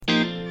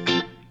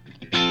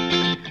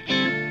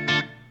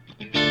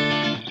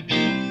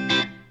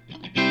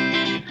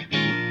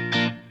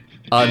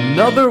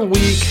Another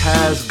week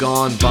has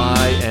gone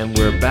by, and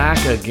we're back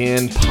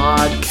again.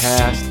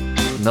 Podcast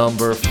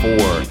number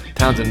 4.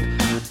 Townsend,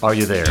 are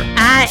you there?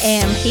 I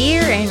am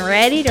here and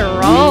ready to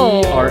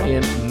roll. We are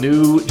in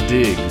new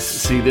digs.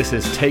 See, this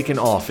has taken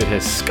off. It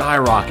has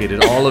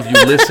skyrocketed. All of you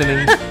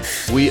listening,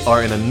 we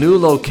are in a new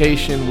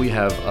location. We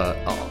have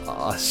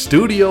a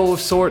studio of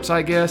sorts,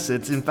 I guess.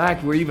 In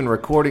fact, we're even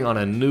recording on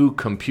a new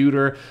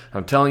computer.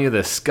 I'm telling you,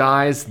 the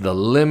sky's the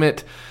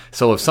limit.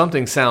 So if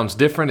something sounds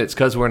different, it's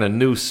because we're in a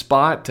new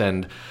spot,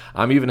 and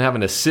I'm even having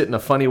to sit in a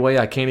funny way.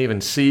 I can't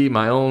even see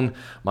my own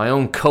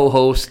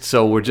co-host,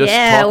 so we're just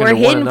talking to one another.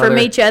 Yeah, we're hidden from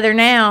each other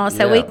now,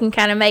 so we can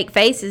kind of make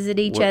faces at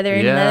each other,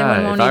 and the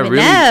other one won't even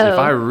know. If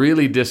I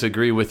really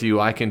disagree with you,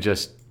 I can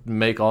just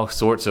make all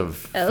sorts of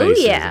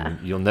faces, and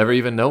you'll never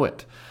even know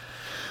it.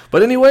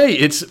 But anyway,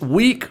 it's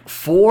week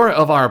 4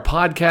 of our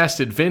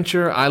podcast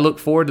adventure. I look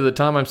forward to the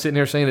time I'm sitting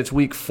here saying it's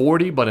week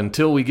 40, but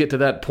until we get to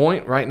that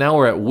point, right now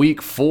we're at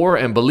week 4,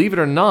 and believe it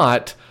or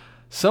not,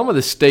 some of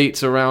the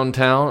states around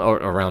town,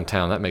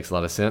 that makes a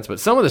lot of sense, but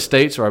some of the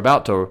states are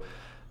about to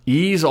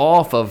ease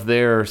off of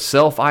their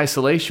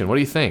self-isolation. What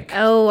do you think?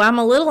 Oh, I'm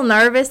a little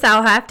nervous,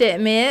 I'll have to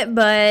admit,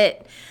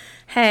 but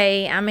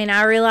hey, I mean,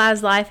 I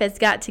realize life has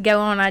got to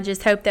go on. I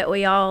just hope that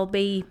we all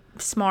be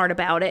smart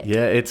about it.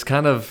 Yeah, it's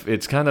kind of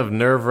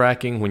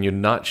nerve-wracking when you're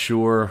not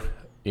sure,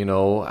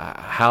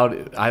 how.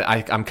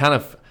 I'm kind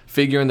of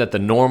figuring that the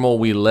normal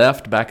we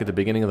left back at the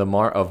beginning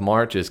of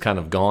March is kind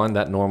of gone.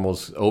 That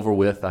normal's over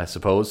with, I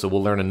suppose. So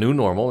we'll learn a new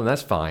normal, and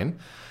that's fine.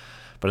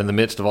 But in the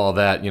midst of all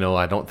that,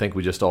 I don't think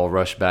we just all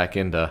rush back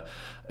into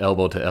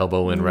elbow to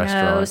elbow in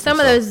restaurants. Some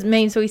of those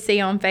memes we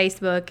see on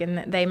Facebook,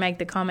 and they make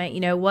the comment,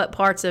 what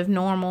parts of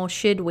normal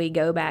should we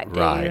go back to?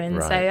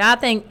 Right. So I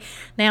think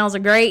now's a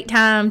great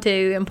time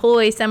to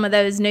employ some of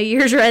those New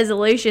Year's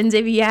resolutions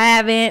if you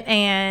haven't,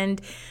 and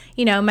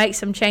make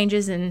some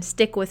changes and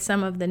stick with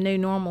some of the new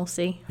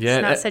normalcy. Yeah,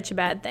 it's not such a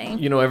bad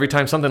thing. Every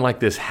time something like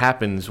this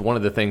happens, one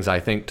of the things I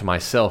think to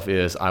myself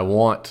is I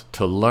want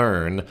to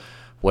learn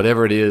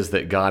whatever it is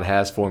that God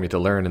has for me to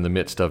learn in the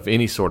midst of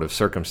any sort of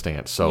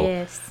circumstance.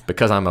 So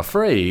because I'm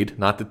afraid,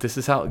 not that this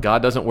is how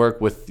God doesn't work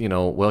with, you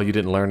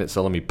didn't learn it,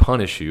 so let me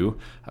punish you.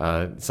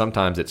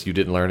 Sometimes it's you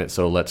didn't learn it,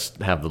 so let's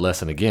have the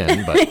lesson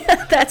again.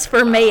 But that's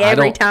for me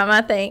every time,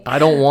 I think. I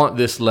don't want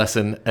this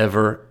lesson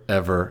ever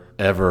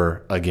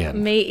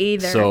again. Me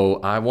either.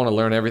 So I want to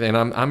learn everything.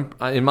 I'm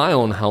in my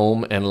own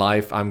home and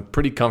life, I'm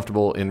pretty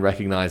comfortable in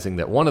recognizing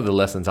that one of the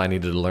lessons I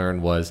needed to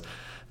learn was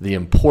the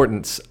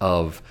importance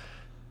of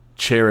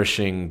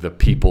cherishing the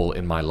people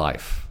in my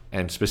life,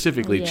 and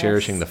specifically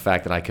cherishing the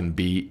fact that I can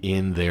be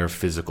in their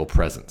physical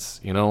presence.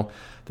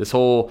 This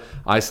whole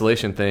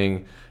isolation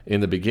thing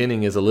in the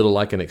beginning is a little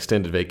like an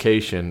extended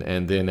vacation,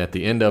 and then at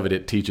the end of it,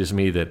 it teaches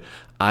me that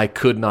I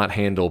could not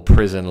handle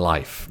prison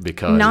life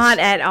because not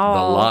at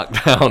all. The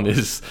lockdown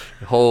is,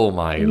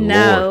 my Lord.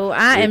 No,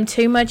 I am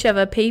too much of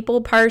a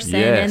people person.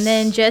 Yes. And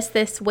then just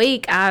this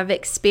week, I've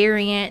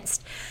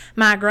experienced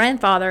my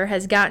grandfather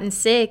has gotten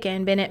sick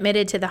and been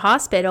admitted to the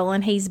hospital,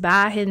 and he's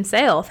by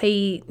himself.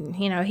 He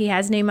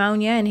has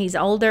pneumonia, and he's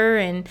older,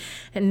 and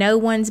no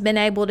one's been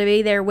able to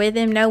be there with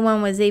him. No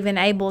one was even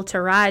able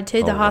to ride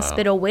to the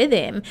hospital with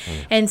him.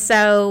 And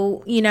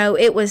so,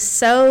 it was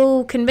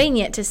so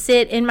convenient to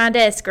sit in my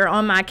desk or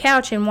on my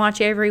couch and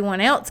watch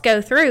everyone else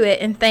go through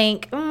it and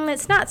think,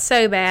 it's not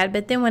so bad.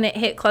 But then when it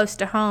hit close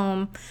to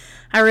home,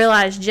 I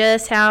realized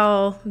just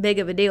how big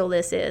of a deal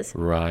this is.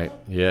 Right.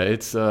 Yeah,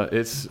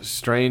 it's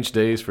strange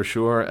days for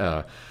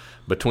sure.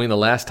 Between the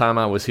last time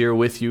I was here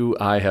with you,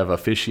 I have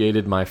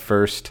officiated my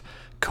first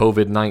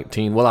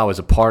COVID-19. Well, I was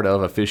a part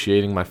of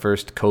officiating my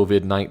first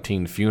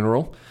COVID-19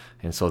 funeral.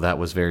 And so that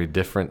was very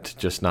different,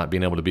 just not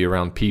being able to be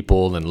around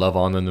people and love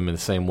on them in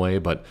the same way.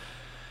 But,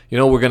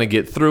 we're going to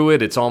get through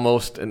it. It's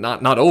almost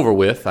not over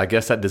with. I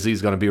guess that disease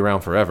is going to be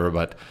around forever,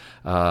 but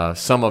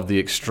some of the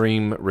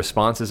extreme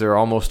responses are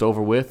almost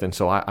over with. And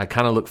so I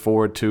kind of look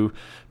forward to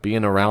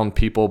being around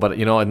people. But,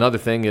 another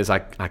thing is I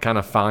kind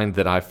of find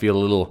that I feel a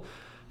little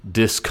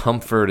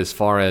discomfort as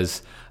far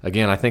as,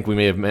 again, I think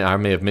I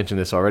may have mentioned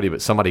this already,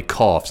 but somebody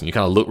coughs and you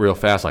kind of look real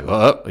fast like,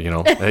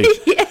 hey,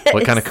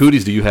 what kind of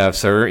cooties do you have,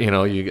 sir?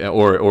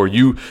 Or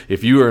you,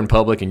 if you are in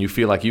public and you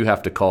feel like you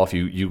have to cough,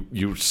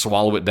 you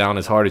swallow it down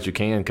as hard as you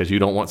can because you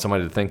don't want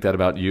somebody to think that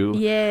about you.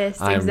 Yes,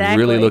 exactly. I'm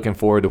really looking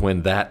forward to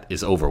when that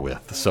is over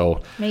with.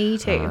 So me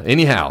too.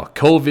 Anyhow,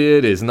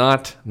 COVID is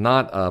not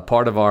a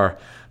part of our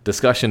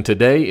discussion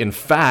today. In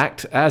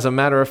fact, as a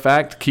matter of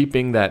fact,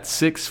 keeping that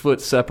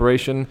 6-foot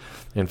separation.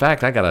 In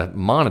fact, I got a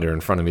monitor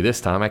in front of me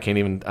this time. I can't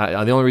even.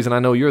 The only reason I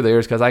know you're there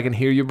is because I can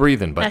hear you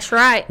breathing. But that's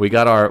right. We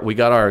got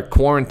our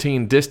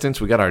quarantine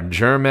distance. We got our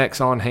Germ-X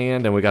on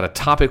hand, and we got a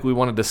topic we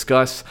want to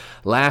discuss.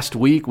 Last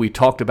week we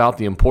talked about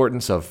the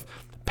importance of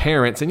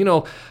parents, and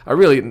I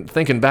really,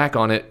 thinking back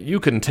on it, you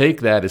can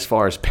take that as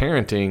far as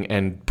parenting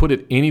and put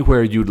it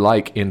anywhere you'd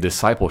like in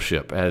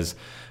discipleship. As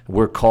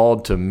We're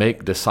called to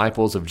make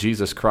disciples of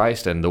Jesus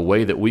Christ, and the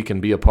way that we can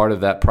be a part of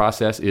that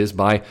process is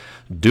by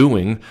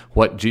doing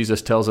what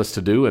Jesus tells us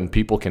to do, and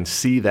people can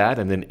see that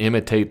and then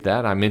imitate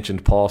that. I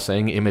mentioned Paul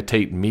saying,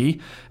 imitate me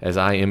as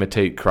I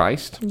imitate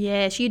Christ.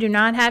 Yes, you do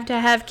not have to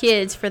have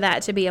kids for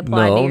that to be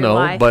applied to your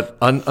life. But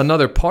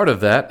another part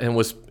of that, and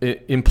was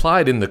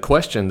implied in the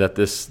question that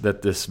this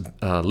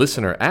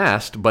listener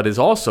asked, but is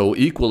also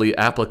equally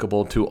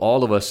applicable to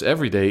all of us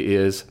every day,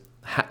 is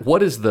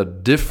what is the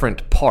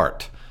different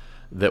part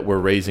that we're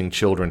raising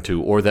children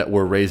to, or that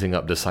we're raising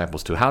up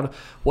disciples to?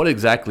 What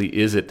exactly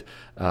is it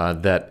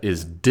that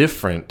is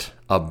different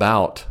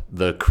about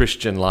the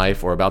Christian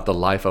life, or about the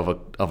life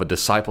of a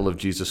disciple of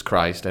Jesus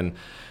Christ? And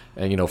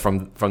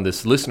from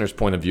this listener's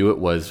point of view, it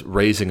was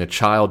raising a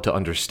child to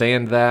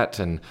understand that,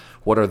 and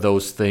what are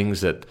those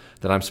things that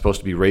I'm supposed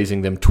to be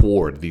raising them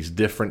toward, these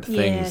different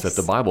things that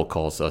the Bible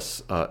calls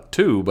us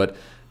to. But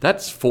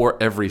that's for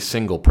every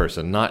single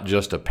person, not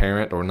just a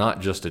parent or not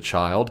just a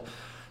child.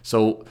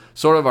 So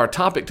sort of our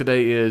topic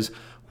today is,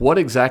 what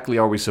exactly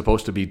are we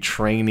supposed to be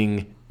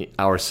training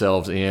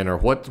ourselves in, or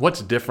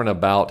what's different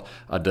about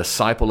a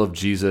disciple of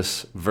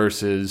Jesus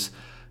versus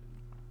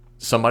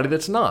somebody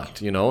that's not,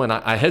 and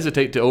I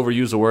hesitate to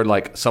overuse a word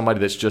like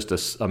somebody that's just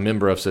a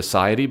member of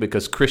society,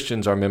 because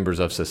Christians are members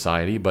of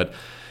society. But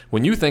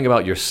when you think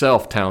about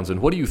yourself,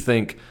 Townsend, what do you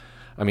think,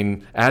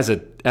 as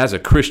a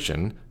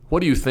Christian,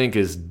 what do you think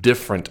is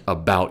different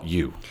about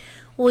you?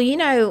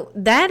 Well,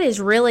 that is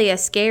really a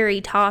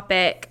scary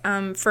topic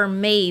for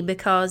me,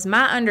 because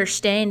my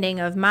understanding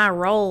of my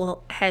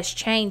role has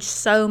changed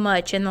so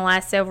much in the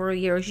last several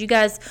years. You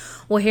guys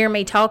will hear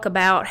me talk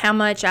about how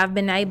much I've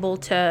been able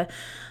to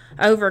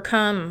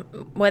overcome,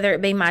 whether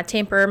it be my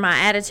temper, my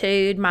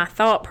attitude, my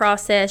thought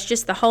process,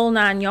 just the whole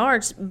 9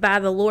 yards, by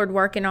the Lord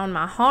working on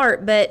my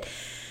heart. But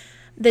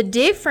the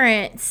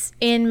difference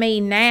in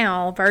me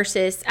now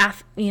versus,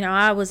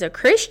 I was a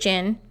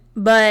Christian,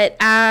 but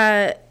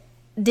I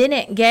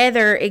didn't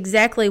gather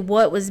exactly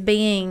what was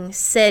being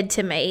said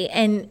to me.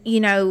 And,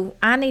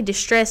 I need to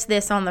stress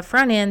this on the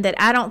front end, that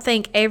I don't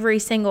think every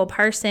single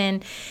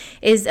person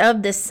is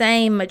of the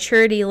same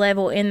maturity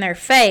level in their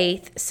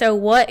faith. So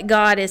what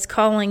God is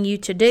calling you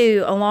to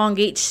do along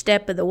each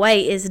step of the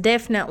way is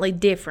definitely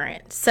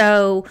different.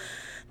 So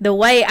the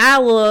way I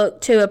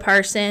look to a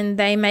person,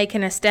 they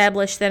can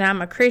establish that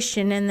I'm a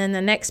Christian, and then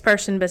the next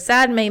person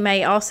beside me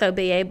may also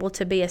be able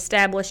to be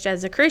established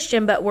as a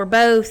Christian, but we're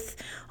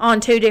both on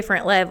two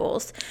different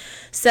levels.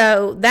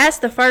 So that's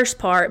the first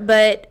part.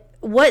 But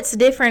what's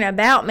different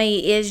about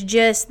me is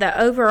just the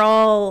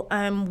overall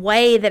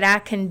way that I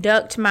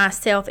conduct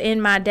myself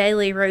in my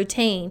daily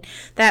routine.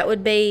 That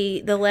would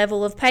be the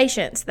level of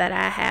patience that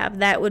I have.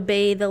 That would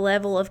be the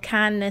level of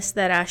kindness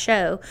that I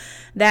show.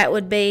 That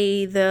would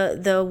be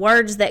the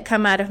words that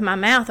come out of my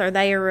mouth. Are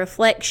they a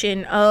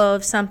reflection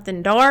of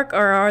something dark,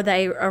 or are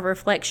they a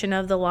reflection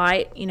of the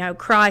light,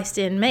 Christ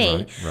in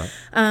me?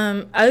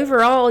 Right.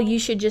 Overall, you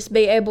should just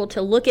be able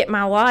to look at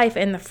my life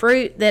and the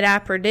fruit that I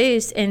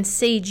produce and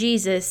see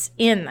Jesus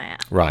in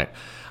that. Right.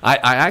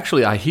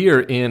 I hear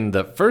in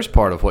the first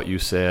part of what you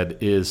said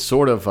is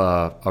sort of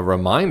a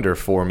reminder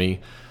for me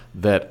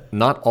that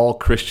not all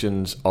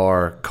Christians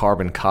are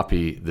carbon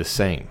copy the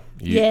same.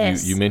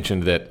 You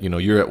mentioned that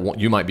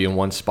you might be in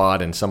one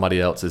spot and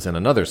somebody else is in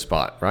another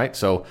spot, right?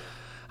 So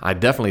I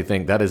definitely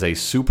think that is a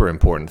super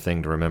important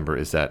thing to remember,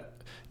 is that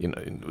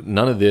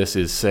none of this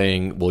is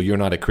saying, well, you're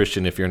not a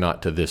Christian if you're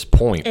not to this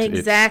point.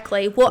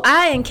 Exactly. Well,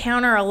 I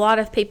encounter a lot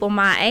of people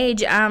my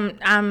age. I'm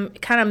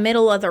kind of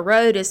middle of the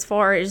road as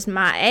far as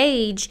my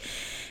age.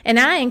 And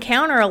I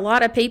encounter a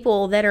lot of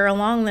people that are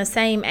along the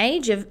same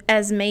age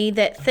as me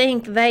that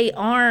think they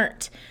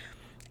aren't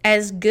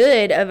as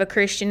good of a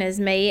Christian as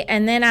me.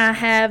 And then I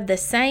have the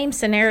same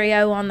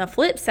scenario on the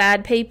flip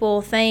side.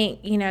 People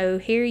think,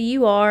 here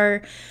you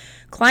are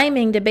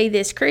claiming to be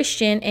this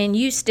Christian and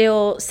you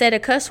still said a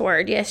cuss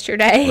word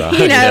yesterday,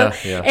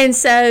 right. Yeah. And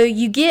so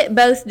you get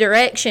both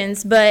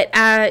directions. But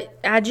I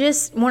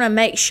just want to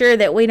make sure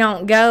that we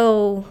don't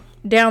go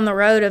down the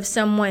road of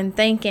someone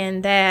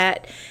thinking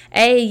that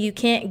A, you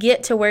can't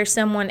get to where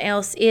someone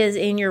else is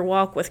in your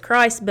walk with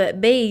Christ, but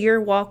B,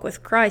 your walk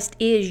with Christ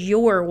is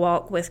your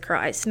walk with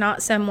Christ,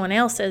 not someone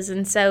else's.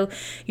 And so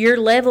your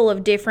level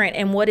of different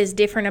and what is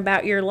different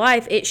about your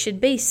life, it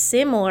should be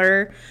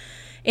similar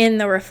in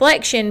the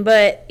reflection,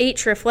 but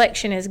each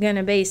reflection is going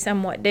to be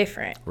somewhat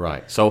different.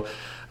 Right. So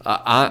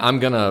I'm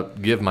going to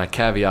give my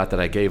caveat that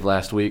I gave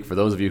last week. For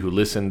those of you who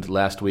listened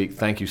last week,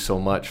 thank you so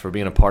much for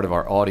being a part of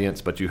our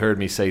audience. But you heard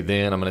me say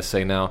then, I'm going to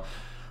say now,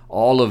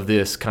 all of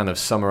this kind of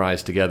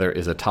summarized together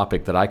is a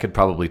topic that I could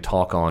probably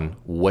talk on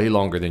way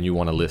longer than you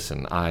want to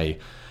listen. I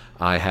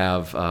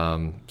have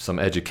some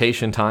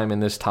education time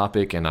in this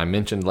topic, and I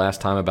mentioned last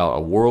time about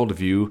a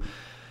worldview.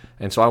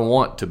 And so I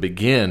want to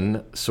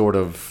begin sort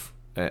of,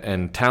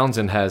 and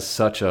Townsend has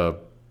such a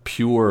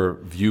pure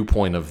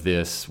viewpoint of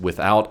this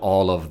without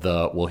all of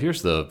the, well,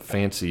 here's the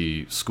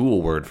fancy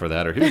school word for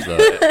that, or here's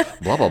the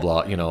blah, blah,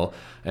 blah,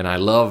 and I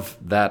love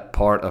that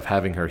part of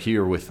having her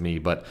here with me.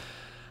 But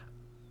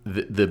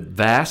the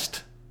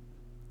vast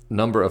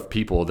number of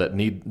people that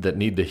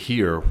need to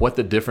hear what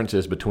the difference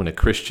is between a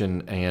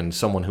Christian and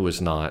someone who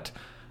is not.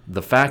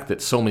 The fact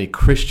that so many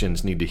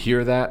Christians need to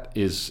hear that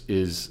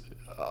is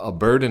a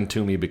burden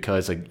to me,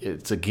 because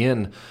it's,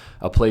 again,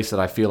 a place that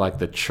I feel like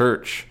the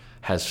church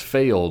has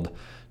failed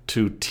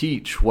to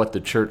teach what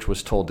the church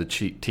was told to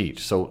teach.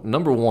 So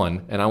number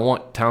one, and I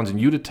want, Townsend,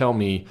 you to tell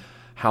me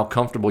how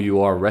comfortable you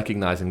are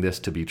recognizing this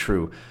to be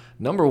true.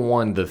 Number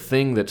one, the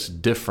thing that's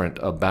different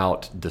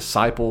about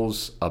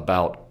disciples,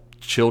 about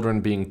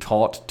children being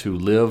taught to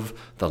live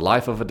the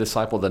life of a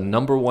disciple, the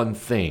number one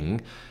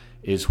thing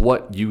is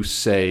what you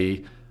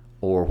say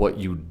or what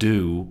you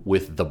do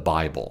with the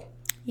Bible.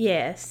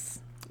 Yes.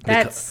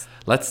 That's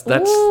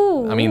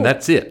I mean,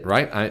 that's it,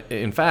 right?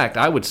 In fact,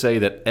 I would say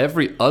that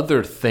every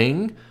other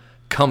thing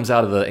comes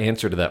out of the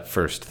answer to that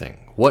first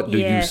thing. What do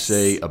you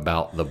say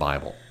about the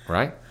Bible,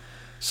 right?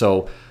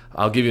 So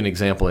I'll give you an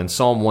example. In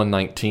Psalm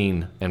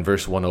 119 and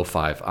verse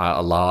 105,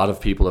 a lot of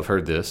people have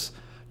heard this.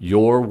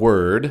 Your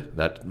word,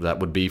 that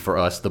would be for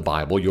us the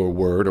Bible, your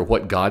word, or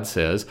what God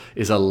says,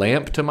 is a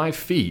lamp to my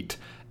feet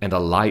and a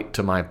light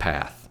to my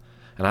path.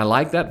 And I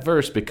like that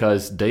verse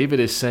because David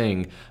is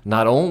saying,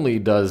 not only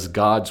does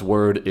God's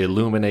word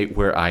illuminate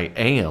where I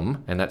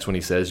am, and that's when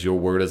he says, your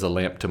word is a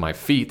lamp to my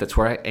feet, that's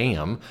where I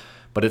am,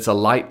 but it's a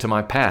light to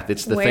my path.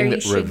 It's the thing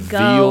that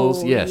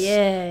reveals,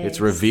 it's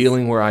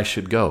revealing where I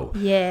should go.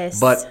 Yes.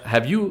 But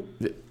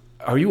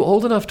are you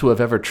old enough to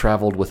have ever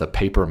traveled with a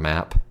paper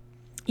map?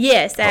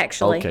 Yes,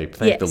 actually. Okay,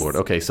 thank the Lord.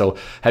 Okay, so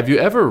have you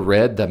ever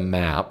read the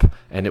map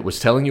and it was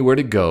telling you where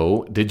to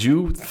go? Did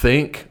you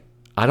think,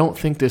 I don't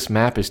think this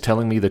map is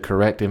telling me the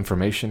correct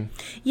information?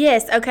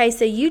 Yes. Okay,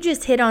 so you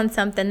just hit on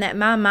something that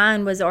my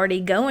mind was already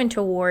going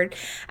toward.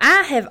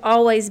 I have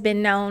always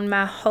been known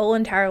my whole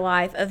entire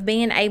life of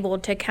being able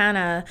to kind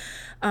of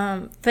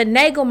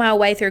finagle my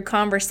way through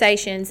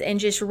conversations and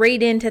just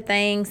read into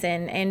things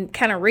and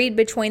kind of read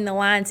between the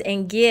lines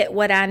and get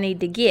what I need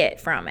to get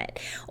from it,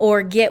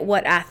 or get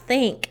what I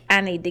think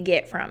I need to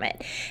get from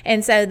it.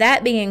 And so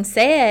that being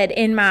said,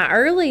 in my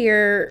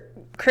earlier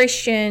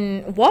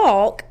Christian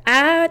walk,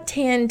 I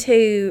tend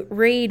to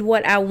read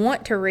what I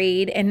want to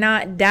read and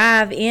not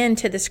dive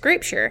into the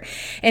scripture.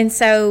 And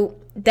so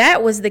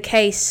that was the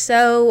case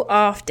so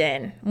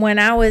often when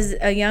I was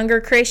a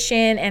younger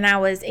Christian and I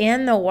was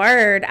in the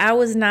Word. I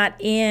was not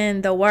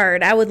in the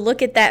Word. I would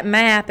look at that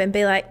map and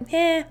be like,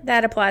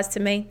 that applies to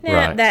me.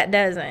 Right. That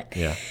doesn't.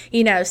 Yeah.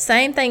 You know,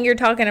 same thing you're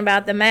talking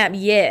about the map.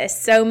 Yes,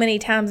 so many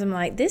times I'm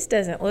like, this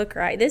doesn't look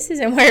right. This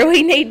isn't where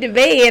we need to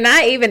be. And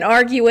I even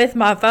argue with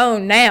my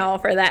phone now,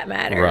 for that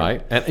matter.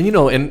 Right. And you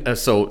know, and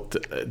so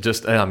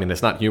just, I mean,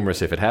 it's not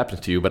humorous if it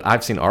happens to you, but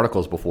I've seen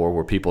articles before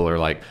where people are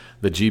like,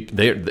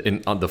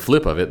 on the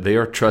flip of it, they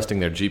are trusting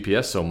their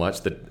GPS so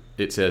much that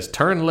it says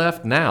turn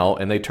left now,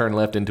 and they turn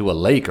left into a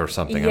lake or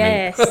something.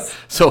 Yes. I mean,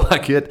 so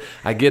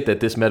I get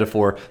that this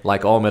metaphor,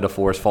 like all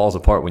metaphors, falls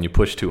apart when you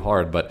push too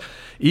hard. But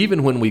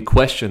even when we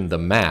question the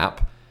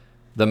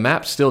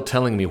map's still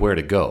telling me where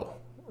to go,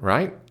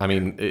 right? I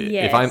mean,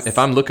 if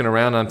I'm looking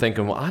around, I'm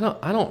thinking, well,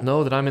 I don't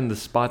know that I'm in the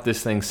spot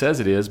this thing says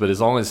it is, but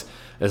as long as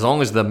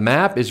the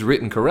map is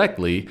written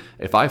correctly,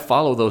 if I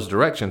follow those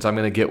directions, I'm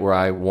going to get where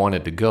I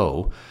wanted to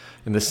go.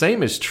 And the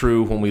same is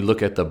true when we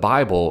look at the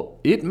Bible.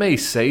 It may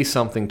say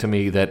something to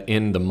me that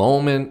in the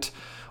moment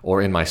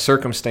or in my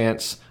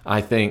circumstance,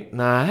 I think,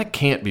 that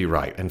can't be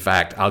right. In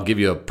fact, I'll give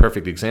you a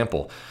perfect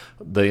example.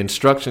 The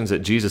instructions that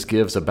Jesus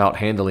gives about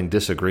handling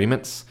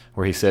disagreements,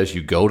 where he says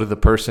you go to the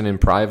person in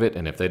private,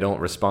 and if they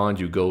don't respond,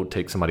 you go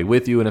take somebody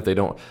with you. And if they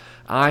don't,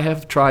 I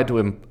have tried to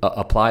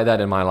apply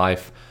that in my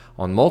life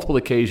on multiple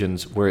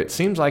occasions where it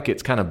seems like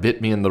it's kind of bit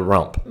me in the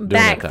rump.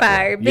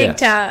 Backfire, big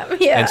time.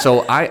 Yeah. And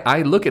so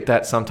I look at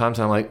that sometimes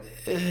and I'm like,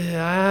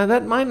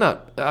 that might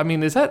not, I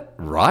mean, is that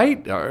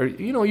right? Are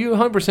you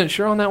 100%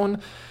 sure on that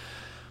one?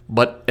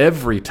 But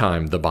every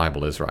time the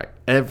Bible is right.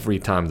 Every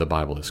time the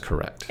Bible is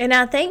correct. And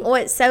I think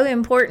what's so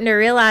important to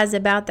realize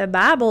about the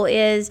Bible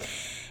is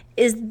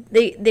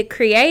the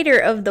creator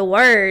of the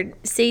word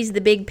sees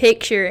the big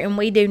picture and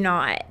we do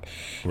not.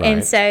 Right.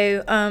 And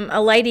so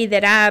a lady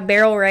that I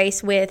barrel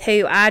race with,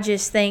 who I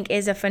just think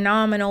is a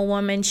phenomenal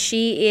woman,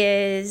 she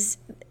is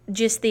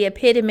just the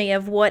epitome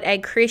of what a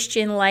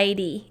Christian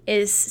lady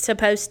is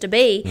supposed to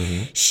be.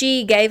 Mm-hmm.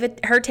 She gave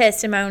her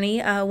testimony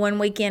one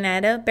weekend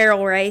at a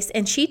barrel race,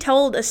 and she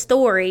told a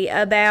story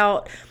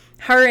about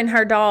her and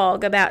her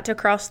dog about to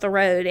cross the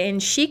road,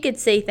 and she could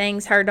see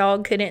things her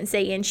dog couldn't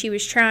see, and she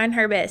was trying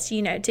her best,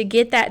 to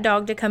get that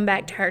dog to come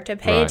back to her, to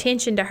pay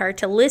attention to her,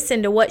 to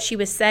listen to what she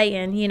was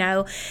saying,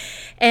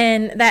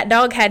 and that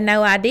dog had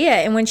no idea.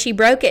 And when she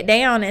broke it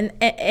down, and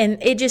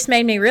it just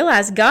made me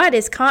realize God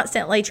is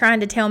constantly trying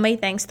to tell me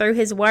things through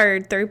his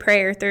word, through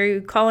prayer,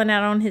 through calling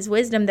out on his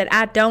wisdom that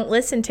I don't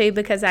listen to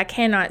because I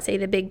cannot see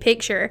the big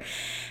picture.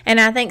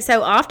 And I think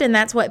so often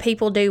that's what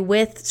people do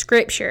with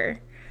scripture.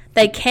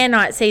 they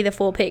cannot see the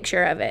full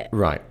picture of it.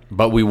 Right.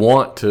 But we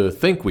want to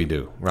think we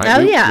do, right? Oh,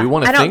 yeah. We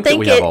want to think that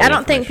we have all the I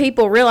don't think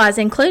people realize,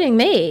 including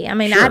me. I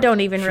mean, Sure, I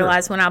don't even sure.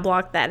 realize when I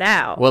block that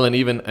out. Well, I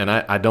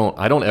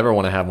don't ever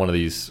want to have one of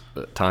these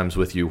times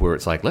with you where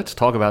it's like, let's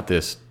talk about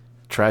this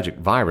tragic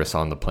virus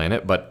on the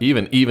planet. But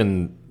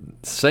even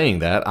saying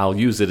that, I'll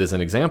use it as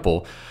an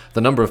example.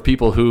 The number of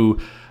people who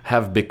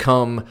have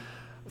become,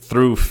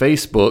 through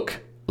Facebook,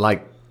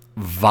 like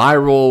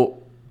viral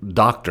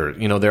doctor,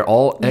 they're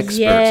all experts.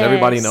 Yes.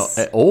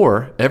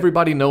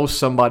 Everybody knows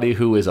somebody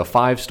who is a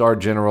 5-star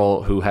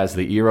general who has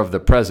the ear of the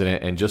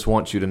president and just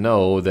wants you to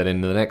know that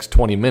in the next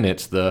 20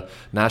 minutes the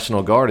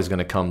National Guard is going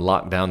to come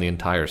lock down the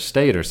entire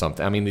state or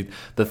something. I mean,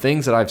 the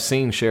things that I've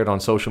seen shared on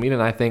social media,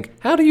 and I think,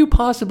 how do you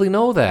possibly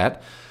know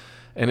that?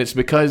 And it's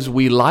because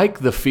we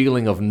like the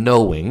feeling of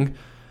knowing,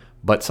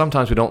 but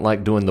sometimes we don't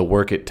like doing the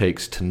work it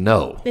takes to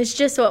know. It's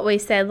just what we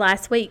said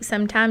last week.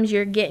 Sometimes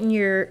you're getting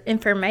your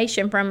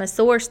information from a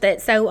source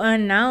that's so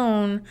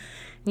unknown,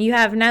 you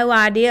have no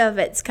idea if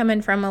it's coming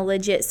from a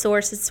legit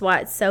source. It's why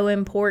it's so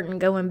important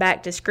going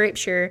back to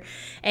Scripture.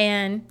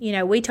 And,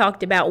 we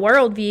talked about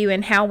worldview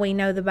and how we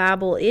know the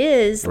Bible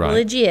is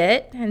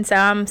legit. And so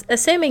I'm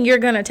assuming you're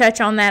going to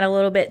touch on that a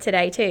little bit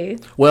today, too.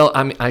 Well,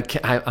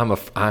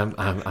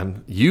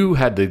 you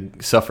had to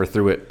suffer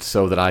through it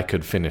so that I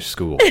could finish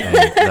school. And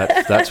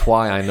that's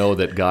why I know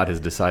that God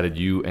has decided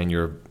you and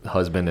your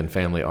husband and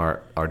family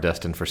are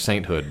destined for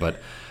sainthood. But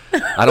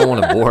I don't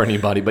want to bore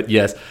anybody, but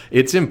yes,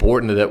 it's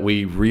important that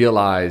we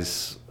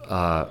realize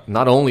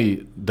not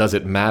only does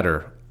it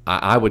matter,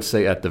 I would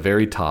say at the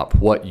very top,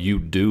 what you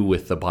do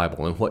with the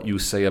Bible and what you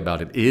say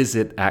about it. Is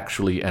it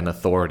actually an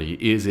authority?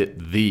 Is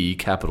it the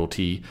capital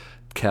T,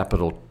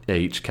 capital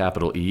H,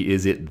 capital E?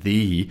 Is it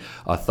the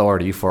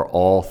authority for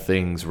all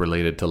things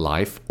related to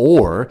life?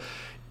 Or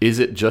is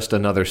it just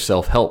another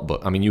self-help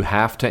book? I mean, you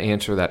have to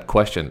answer that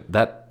question.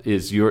 That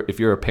is if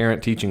you're a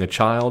parent teaching a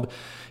child,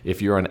 if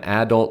you're an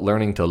adult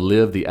learning to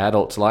live the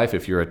adult's life,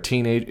 if you're a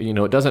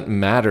teenager, it doesn't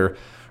matter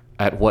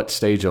at what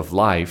stage of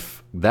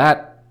life,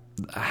 that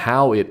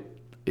how it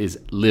is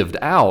lived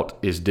out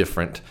is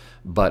different,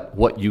 but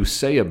what you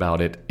say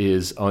about it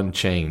is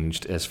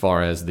unchanged as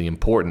far as the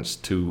importance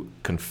to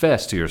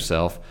confess to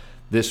yourself,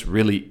 this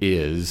really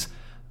is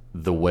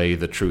the way,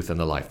 the truth, and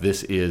the life.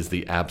 This is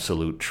the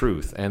absolute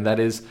truth. And that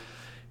is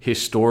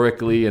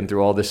historically, and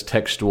through all this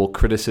textual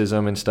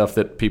criticism and stuff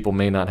that people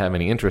may not have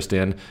any interest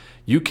in,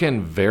 you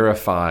can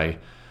verify,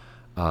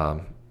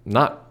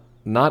 not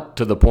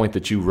to the point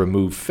that you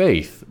remove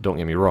faith, don't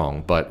get me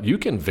wrong, but you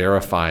can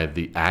verify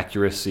the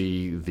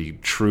accuracy, the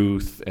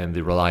truth, and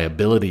the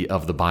reliability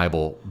of the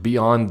Bible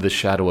beyond the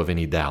shadow of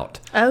any doubt.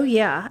 Oh,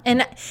 yeah.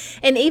 And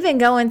even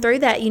going through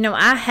that,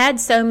 I had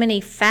so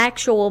many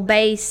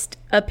factual-based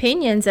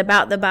opinions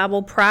about the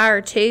Bible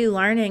prior to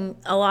learning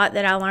a lot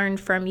that I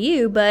learned from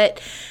you, but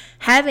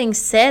having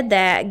said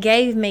that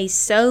gave me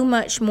so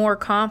much more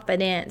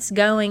confidence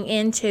going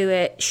into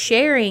it,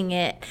 sharing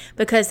it,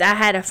 because I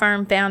had a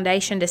firm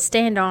foundation to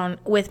stand on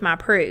with my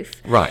proof.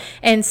 Right.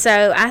 And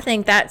so I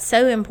think that's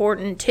so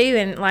important too.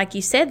 And like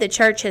you said, the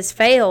church has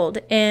failed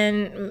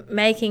in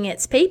making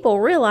its people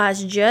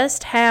realize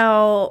just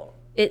how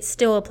it's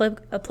still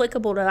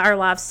applicable to our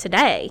lives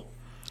today.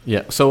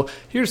 Yeah, so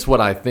here's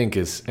what I think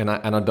is, and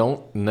I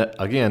don't,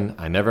 again,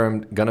 I never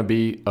am going to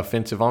be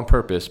offensive on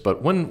purpose,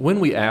 but when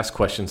we ask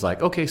questions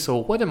like, okay, so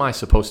what am I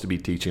supposed to be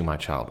teaching my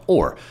child?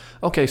 Or,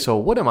 okay, so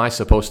what am I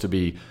supposed to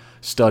be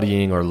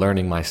studying or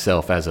learning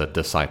myself as a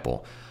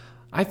disciple?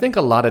 I think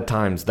a lot of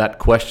times that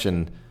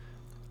question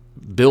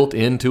built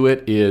into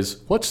it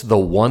is, what's the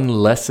one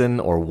lesson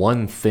or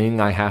one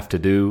thing I have to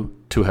do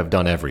to have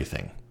done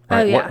everything?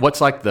 Right? Oh, yeah.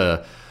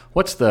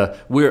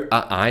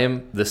 I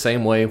am the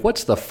same way.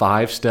 What's the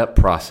 5-step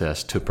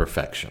process to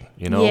perfection?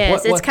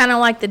 Yes, it's kind of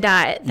like the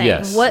diet thing.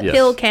 Yes, what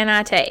pill can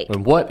I take?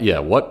 And what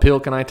pill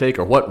can I take,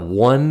 or what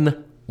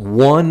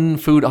one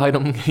food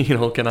item,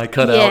 can I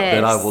cut out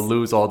that I will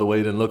lose all the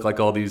weight and look like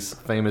all these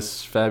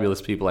famous,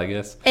 fabulous people, I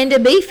guess. And to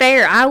be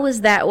fair, I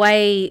was that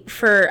way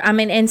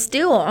and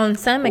still on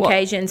some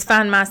occasions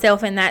find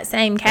myself in that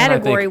same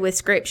category with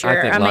Scripture.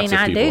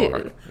 I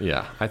do.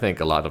 Yeah, I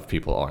think a lot of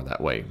people are that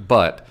way.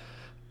 But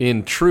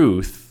in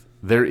truth,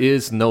 there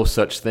is no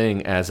such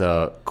thing as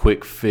a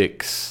quick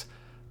fix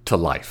to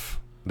life.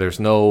 There's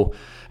no,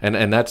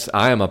 and that's,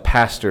 I am a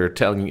pastor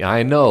telling you,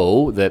 I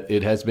know that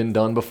it has been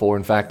done before.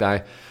 In fact,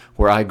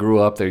 where I grew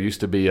up, there used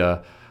to be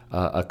a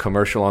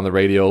commercial on the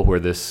radio where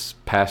this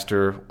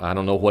pastor, I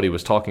don't know what he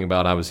was talking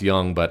about. I was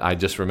young, but I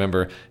just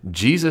remember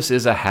Jesus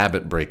is a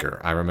habit breaker.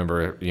 I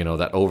remember,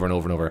 that over and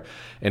over and over.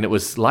 And it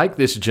was like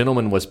this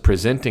gentleman was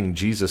presenting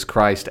Jesus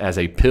Christ as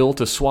a pill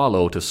to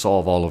swallow to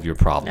solve all of your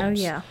problems.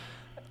 Oh, yeah.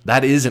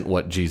 That isn't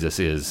what Jesus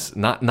is,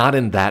 not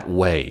in that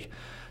way.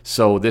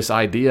 So this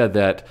idea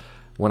that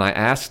when I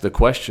ask the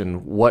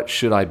question, what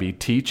should I be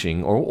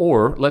teaching,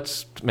 or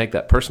let's make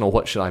that personal,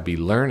 what should I be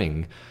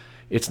learning?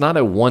 It's not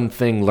a one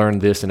thing, learn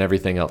this and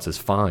everything else is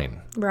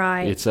fine.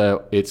 Right. It's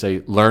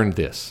a learn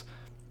this.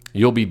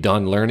 You'll be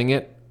done learning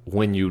it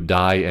when you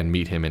die and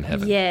meet him in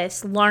heaven.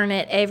 Yes, learn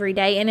it every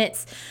day. And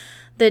it's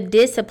the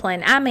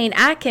discipline. I mean,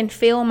 I can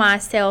feel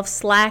myself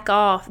slack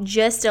off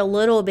just a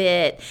little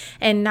bit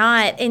and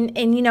not, and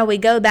you know, we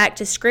go back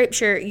to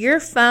scripture,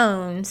 your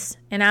phones,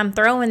 and I'm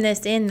throwing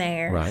this in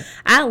there. Right.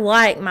 I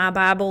like my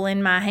Bible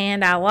in my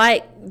hand. I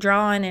like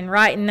drawing and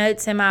writing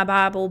notes in my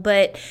Bible,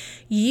 but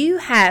you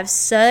have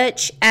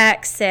such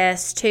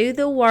access to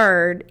the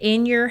Word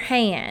in your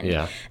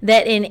hand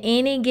that in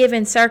any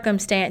given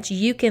circumstance,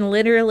 you can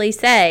literally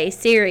say,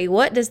 Siri,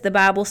 what does the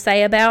Bible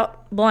say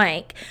about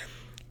blank?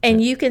 And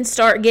you can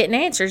start getting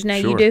answers. Now,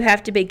 you do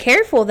have to be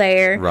careful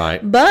there. Right.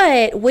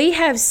 But we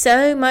have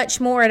so much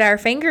more at our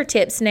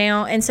fingertips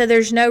now. And so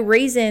there's no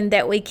reason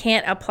that we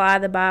can't apply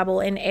the Bible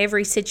in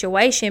every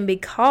situation,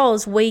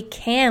 because we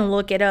can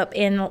look it up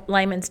in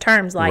layman's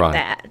terms like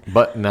that.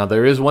 But now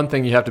there is one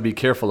thing you have to be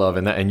careful of,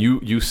 and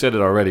you said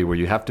it already, where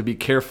you have to be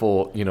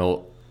careful, you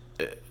know,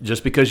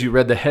 just because you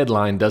read the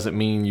headline doesn't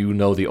mean you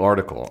know the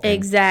article.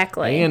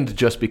 Exactly. And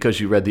just because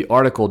you read the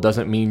article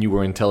doesn't mean you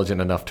were intelligent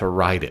enough to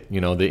write it.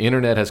 You know, the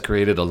internet has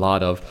created a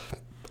lot of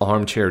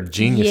armchair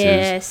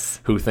geniuses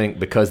who think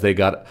because they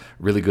got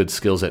really good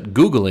skills at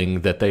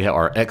Googling that they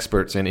are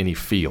experts in any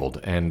field.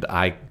 And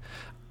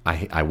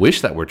I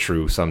wish that were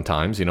true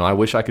sometimes. You know, I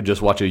wish I could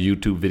just watch a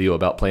YouTube video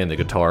about playing the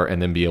guitar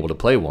and then be able to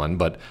play one,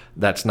 but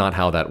that's not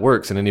how that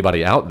works. And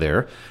anybody out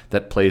there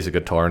that plays a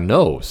guitar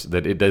knows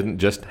that it doesn't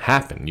just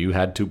happen. You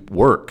had to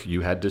work.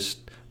 You had to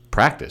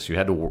practice. You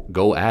had to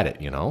go at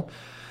it, you know.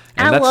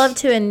 And I love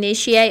to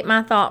initiate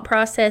my thought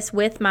process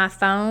with my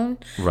phone,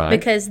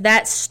 because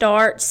that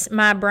starts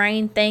my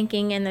brain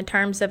thinking in the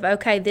terms of,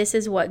 okay, this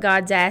is what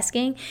God's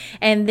asking,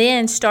 and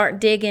then start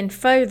digging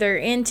further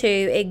into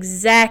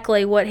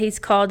exactly what He's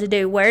called to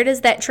do. Where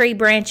does that tree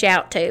branch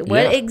out to?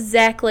 What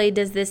exactly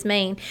does this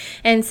mean?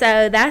 And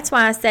so that's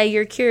why I say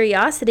your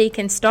curiosity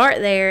can start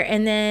there,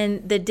 and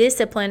then the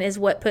discipline is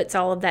what puts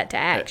all of that to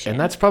action. And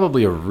that's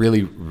probably a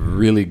really,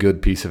 really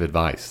good piece of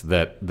advice,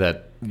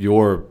 that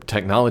your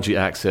technology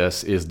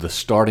access is the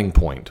starting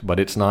point, but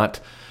it's not,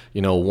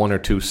 you know, one or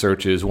two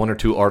searches, one or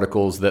two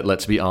articles that,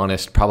 let's be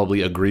honest,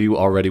 probably agree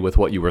already with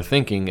what you were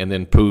thinking, and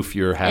then poof,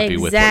 you're happy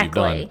with what you've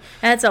done.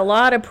 That's a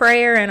lot of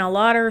prayer and a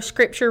lot of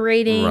scripture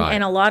reading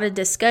and a lot of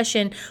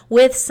discussion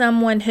with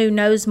someone who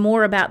knows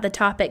more about the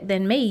topic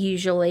than me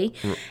usually,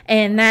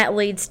 and that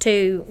leads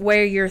to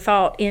where your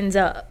thought ends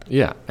up.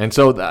 Yeah, and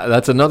so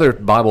that's another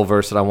Bible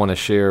verse that I want to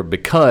share,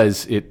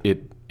 because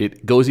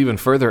it goes even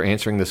further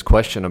answering this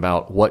question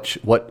about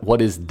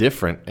what is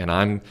different. And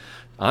I'm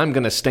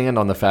going to stand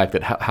on the fact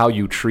that how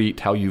you treat,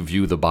 how you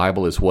view the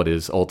Bible is what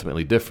is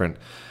ultimately different.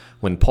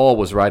 When Paul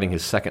was writing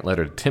his second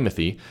letter to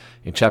Timothy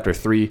in chapter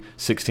 3,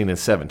 16 and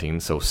 17,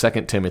 so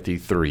 2 Timothy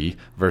 3,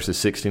 verses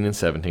 16 and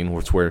 17,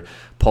 which is where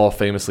Paul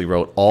famously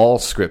wrote all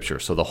Scripture,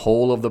 so the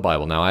whole of the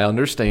Bible. Now, I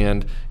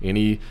understand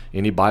any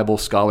Bible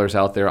scholars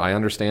out there, I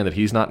understand that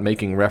he's not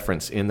making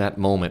reference in that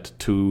moment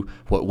to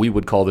what we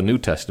would call the New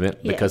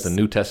Testament, because the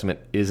New Testament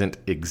isn't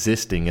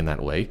existing in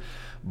that way,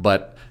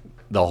 but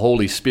the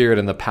Holy Spirit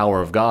and the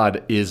power of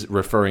God is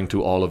referring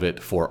to all of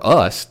it for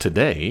us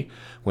today.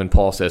 When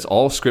Paul says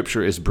all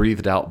Scripture is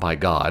breathed out by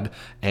God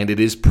and it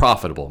is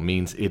profitable,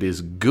 means it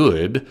is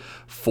good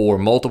for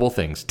multiple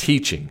things: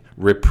 teaching,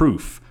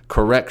 reproof,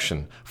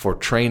 correction, for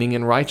training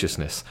in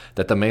righteousness,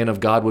 that the man of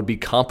God would be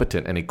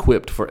competent and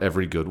equipped for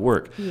every good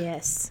work.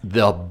 Yes.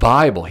 The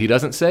Bible, he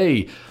doesn't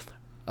say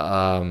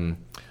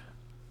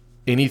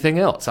anything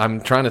else.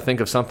 I'm trying to think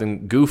of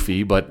something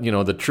goofy, but you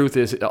know, the truth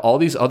is all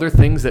these other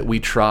things that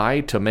we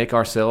try to make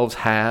ourselves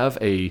have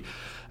a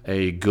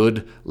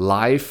good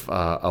life,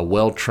 a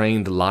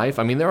well-trained life.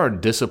 I mean, there are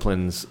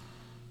disciplines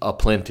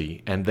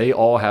aplenty, and they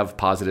all have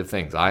positive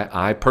things.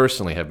 I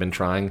personally have been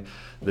trying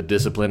the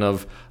discipline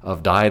of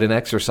diet and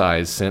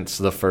exercise since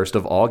the 1st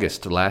of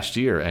August last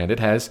year, and it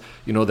has,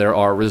 you know, there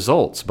are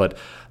results, but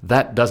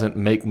that doesn't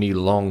make me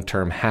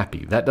long-term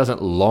happy. That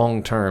doesn't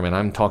long-term, and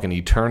I'm talking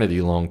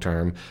eternity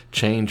long-term,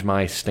 change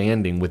my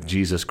standing with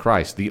Jesus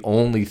Christ. The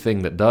only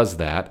thing that does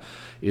that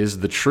is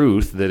the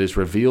truth that is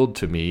revealed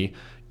to me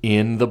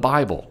in the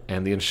Bible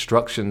and the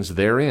instructions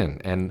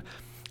therein. And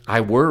I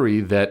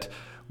worry that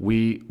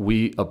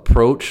we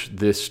approach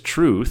this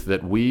truth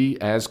that we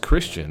as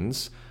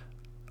Christians,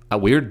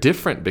 we're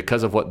different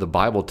because of what the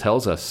Bible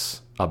tells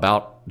us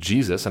about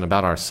Jesus and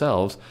about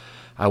ourselves.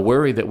 I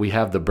worry that we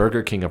have the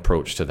Burger King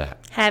approach to that.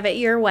 Have it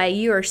your way.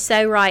 You are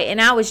so right.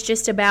 And I was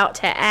just about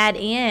to add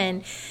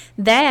in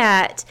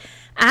that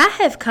I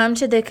have come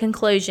to the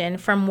conclusion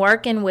from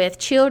working with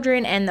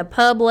children and the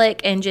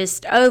public and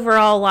just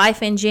overall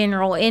life in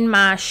general in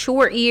my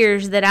short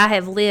years that I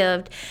have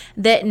lived,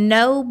 that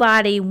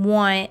nobody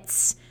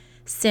wants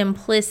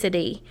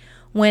simplicity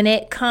when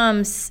it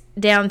comes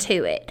down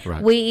to it.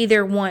 Right. We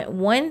either want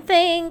one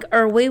thing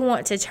or we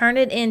want to turn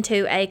it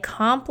into a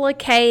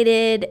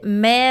complicated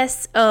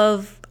mess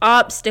of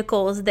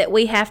obstacles that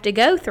we have to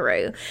go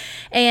through.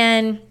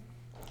 And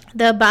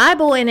the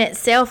Bible in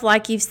itself,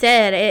 like you've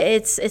said,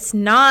 it's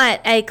not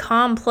a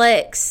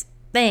complex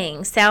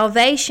thing.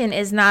 Salvation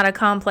is not a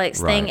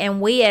complex thing, and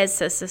we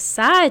as a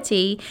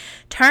society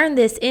turn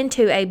this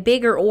into a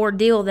bigger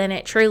ordeal than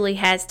it truly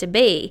has to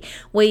be.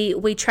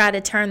 We try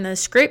to turn the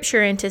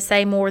scripture into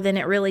say more than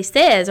it really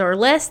says or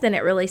less than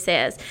it really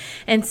says.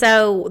 And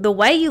so the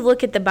way you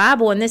look at the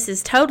Bible, and this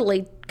is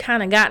totally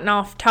kind of gotten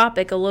off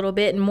topic a little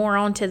bit and more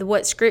onto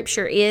what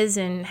scripture is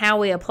and how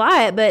we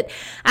apply it, but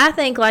I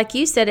think, like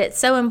you said, it's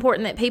so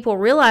important that people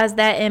realize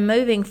that in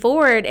moving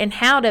forward, and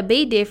how to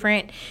be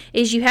different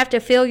is you have to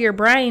fill your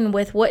brain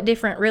with what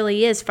different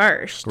really is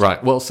first.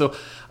 Right. Well, so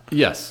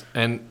yes,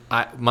 and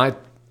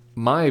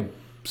my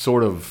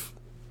sort of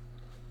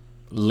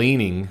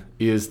leaning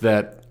is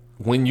that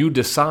when you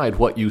decide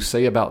what you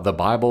say about the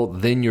Bible,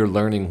 then you're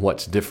learning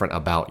what's different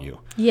about you.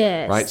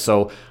 Yes. Right?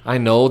 So I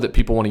know that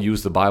people want to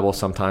use the Bible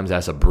sometimes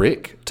as a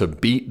brick to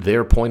beat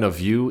their point of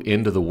view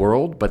into the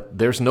world, but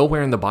there's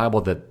nowhere in the Bible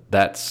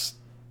that's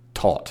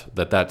taught,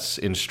 that's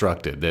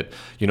instructed, that,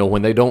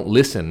 when they don't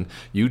listen,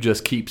 you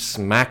just keep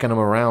smacking them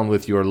around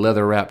with your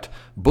leather-wrapped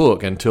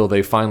book until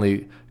they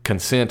finally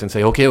consent and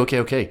say,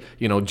 okay.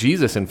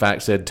 Jesus, in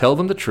fact, said, tell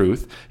them the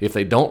truth. If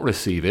they don't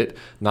receive it,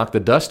 knock the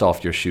dust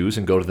off your shoes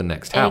and go to the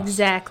next house.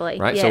 Exactly.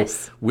 Right? Yes.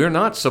 So we're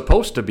not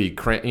supposed to be,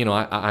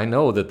 I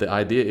know that the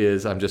idea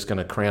is I'm just going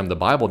to cram the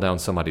Bible down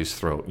somebody's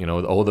throat.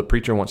 The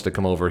preacher wants to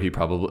come over. He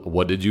probably,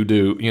 what did you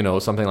do?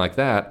 Something like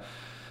that.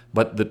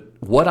 But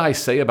what I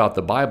say about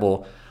the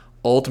Bible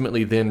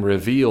ultimately then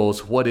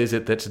reveals what is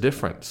it that's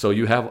different. So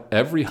you have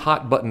every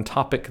hot button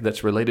topic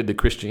that's related to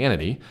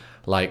Christianity,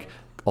 like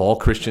all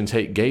Christians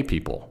hate gay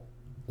people.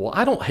 Well,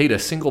 I don't hate a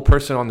single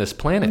person on this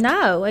planet.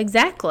 No,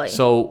 exactly.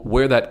 So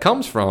where that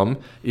comes from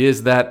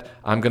is that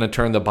I'm going to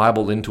turn the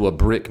Bible into a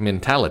brick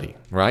mentality,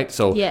 right?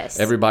 So yes.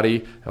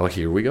 Everybody,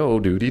 here we go,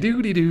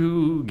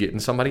 doody-doody-doo, getting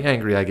somebody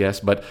angry, I guess.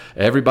 But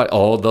everybody,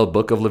 the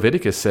book of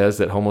Leviticus says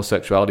that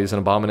homosexuality is an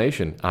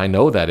abomination. I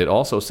know that. It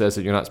also says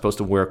that you're not supposed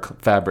to wear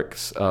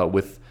fabrics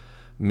with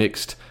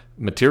mixed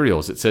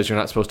materials. It says you're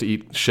not supposed to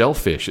eat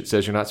shellfish. It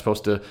says you're not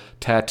supposed to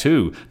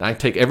tattoo. And I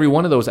take every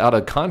one of those out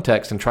of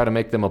context and try to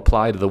make them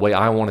apply to the way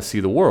I want to see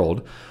the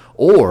world.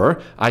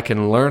 Or I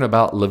can learn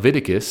about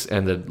Leviticus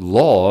and the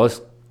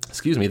laws,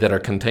 that are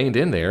contained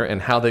in there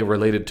and how they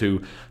related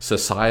to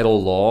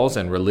societal laws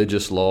and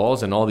religious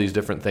laws and all these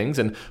different things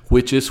and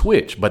which is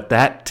which. But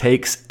that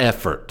takes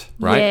effort,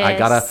 right?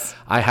 Yes.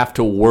 I have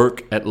to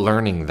work at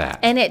learning that.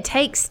 And it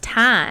takes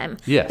time.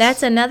 Yes.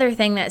 That's another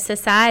thing, that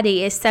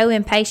society is so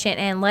impatient.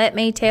 And let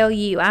me tell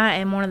you, I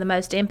am one of the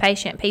most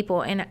impatient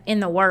people in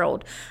the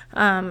world.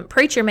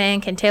 Preacher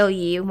Man can tell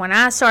you, when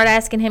I start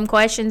asking him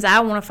questions, I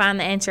want to find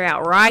the answer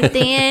out right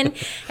then,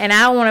 and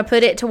I want to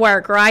put it to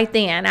work right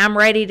then. I'm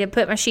ready to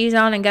put my shoes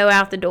on and go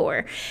out the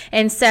door.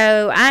 And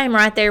so I am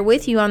right there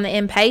with you on the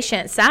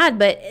impatient side,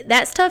 but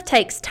that stuff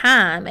takes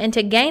time. And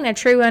to gain a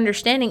true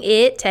understanding,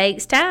 it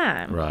takes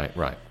time. Right.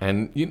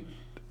 And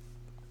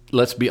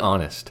let's be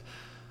honest.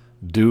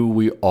 Do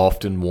we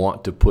often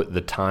want to put the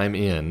time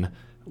in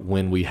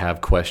when we have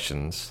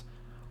questions,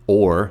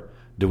 or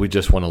do we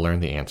just want to learn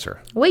the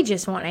answer? We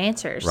just want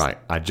answers. Right.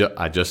 I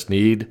just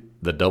need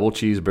the double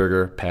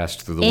cheeseburger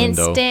passed through the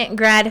window. Instant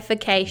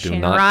gratification. Do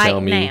not right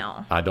tell me.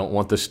 Now. I don't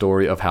want the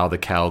story of how the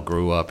cow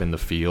grew up in the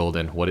field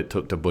and what it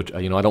took to butcher.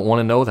 I don't want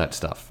to know that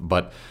stuff.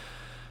 But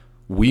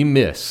we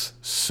miss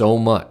so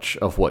much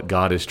of what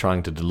God is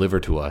trying to deliver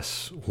to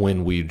us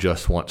when we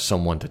just want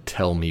someone to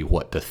tell me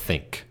what to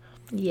think.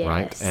 Yes.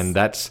 Right? And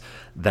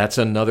that's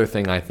another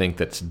thing I think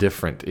that's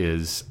different,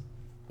 is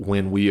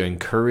when we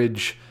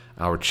encourage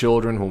our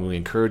children, when we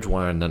encourage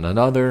one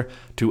another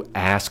to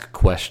ask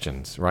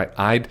questions, right?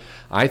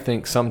 I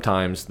think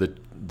sometimes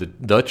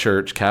the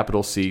church,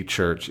 capital C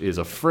church, is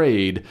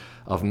afraid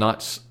of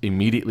not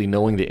immediately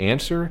knowing the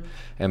answer,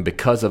 and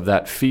because of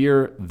that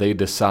fear, they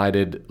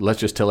decided, let's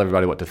just tell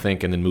everybody what to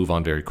think and then move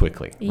on very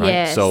quickly, right?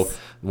 Yes. So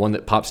one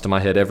that pops to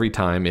my head every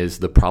time is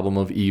the problem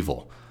of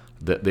evil.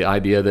 The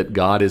idea that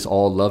God is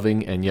all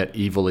loving and yet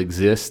evil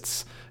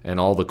exists, and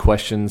all the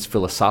questions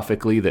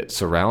philosophically that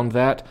surround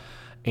that.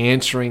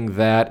 Answering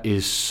that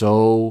is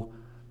so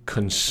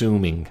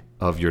consuming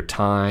of your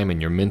time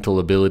and your mental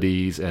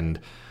abilities, and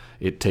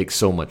it takes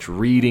so much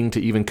reading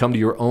to even come to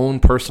your own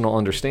personal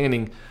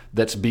understanding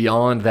that's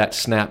beyond that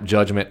snap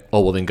judgment, oh,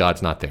 well, then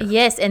God's not there.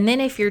 Yes, and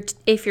then if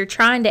you're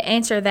trying to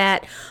answer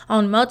that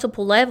on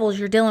multiple levels,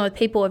 you're dealing with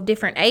people of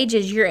different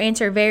ages, your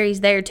answer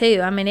varies there too.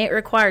 I mean, it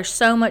requires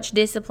so much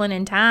discipline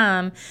and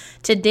time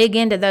to dig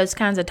into those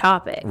kinds of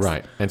topics.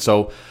 Right. And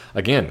so,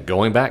 again,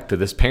 going back to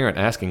this parent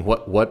asking,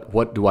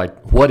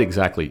 what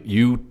exactly?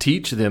 You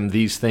teach them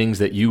these things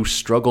that you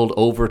struggled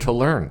over to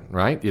learn,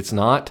 right?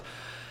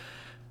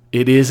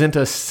 It isn't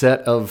a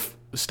set of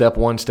step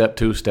 1, step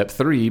 2, step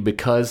 3,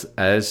 because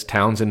as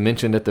Townsend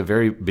mentioned at the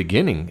very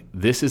beginning,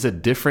 this is a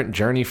different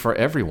journey for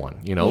everyone.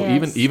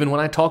 Yes. Even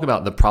when I talk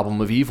about the problem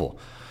of evil,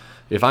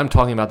 if I'm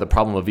talking about the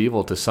problem of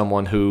evil to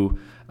someone who,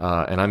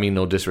 and I mean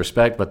no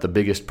disrespect, but the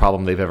biggest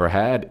problem they've ever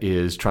had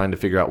is trying to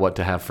figure out what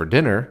to have for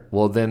dinner,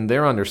 well, then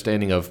their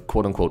understanding of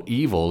quote-unquote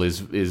evil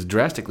is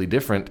drastically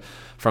different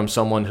from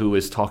someone who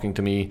is talking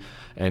to me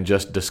and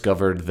just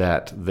discovered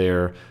that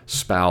their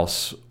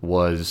spouse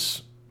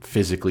was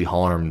physically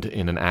harmed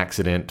in an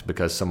accident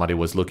because somebody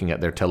was looking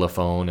at their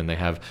telephone, and they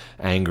have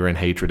anger and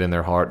hatred in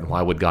their heart, and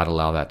why would God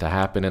allow that to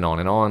happen, and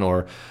on,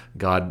 or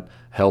God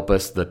help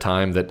us, the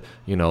time that,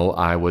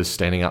 I was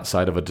standing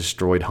outside of a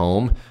destroyed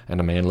home and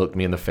a man looked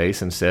me in the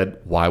face and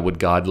said, why would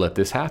God let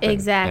this happen?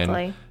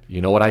 Exactly. And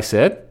you know what I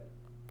said?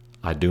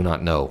 I do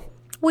not know.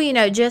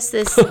 Well,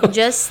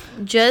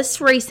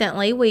 just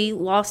recently, we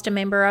lost a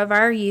member of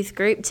our youth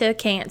group to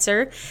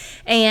cancer,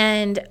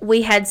 and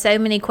we had so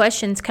many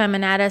questions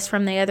coming at us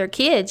from the other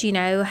kids.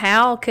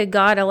 How could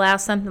God allow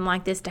something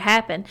like this to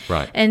happen?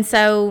 Right. And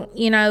so,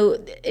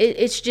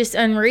 it's just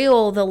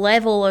unreal, the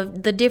level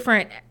of the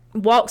different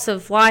walks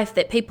of life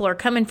that people are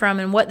coming from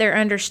and what their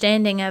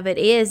understanding of it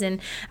is.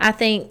 And I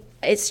think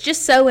it's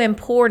just so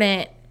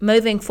important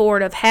moving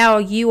forward of how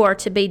you are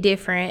to be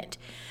different,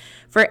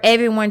 for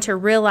everyone to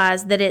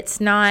realize that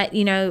it's not,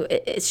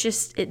 it's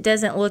just, it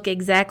doesn't look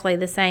exactly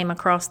the same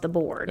across the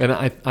board. And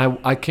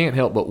I can't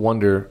help but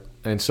wonder,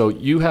 and so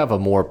you have a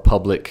more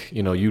public,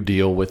 you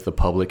deal with the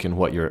public and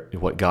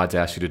what God's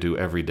asked you to do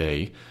every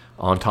day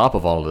on top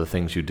of all of the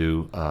things you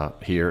do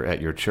here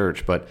at your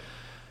church. But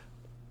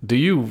do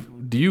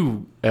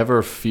you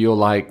ever feel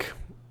like,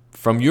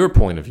 from your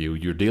point of view,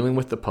 you're dealing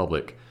with the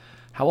public,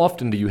 how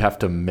often do you have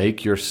to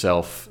make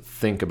yourself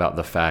think about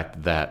the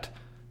fact that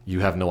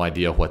you have no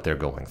idea what they're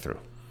going through?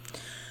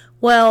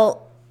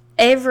 Well,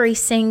 every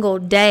single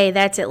day,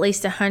 that's at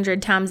least 100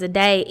 times a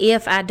day,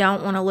 if I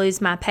don't want to lose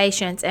my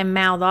patience and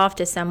mouth off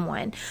to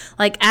someone.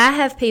 Like, I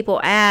have people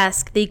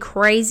ask the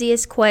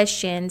craziest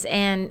questions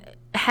and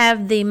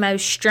have the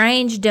most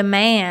strange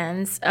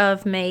demands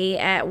of me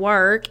at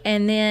work,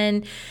 and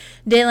then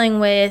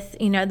dealing with,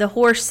 the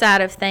horse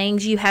side of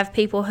things, you have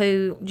people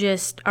who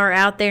just are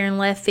out there in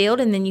left field,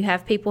 and then you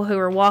have people who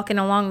are walking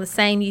along the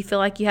same, you feel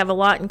like you have a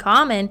lot in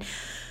common.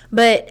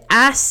 But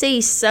I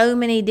see so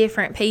many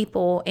different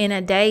people in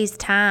a day's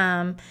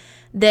time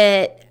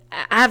that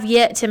I've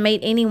yet to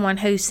meet anyone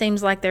who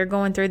seems like they're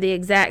going through the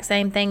exact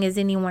same thing as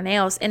anyone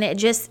else. And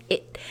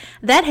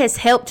that has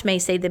helped me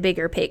see the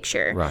bigger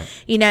picture. Right.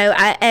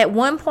 At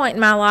one point in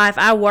my life,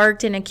 I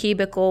worked in a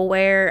cubicle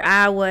where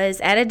I was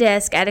at a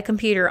desk, at a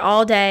computer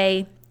all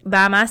day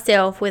by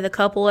myself with a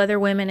couple other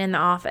women in the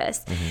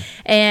office. Mm-hmm.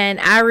 And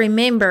I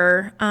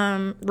remember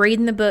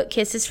reading the book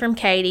Kisses from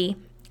Katie,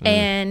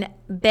 and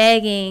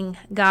begging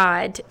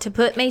God to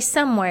put me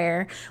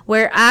somewhere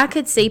where I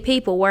could see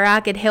people, where I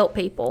could help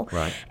people.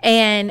 Right.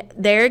 And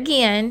there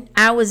again,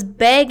 I was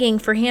begging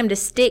for him to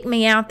stick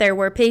me out there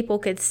where people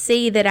could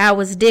see that I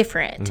was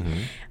different,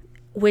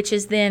 which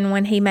is then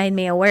when he made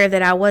me aware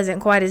that I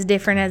wasn't quite as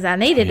different as I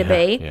needed to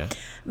be. Yeah.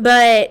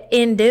 But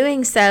in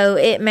doing so,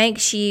 it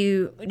makes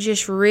you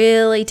just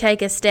really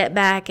take a step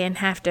back and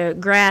have to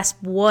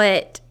grasp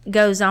what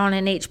goes on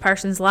in each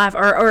person's life,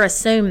 or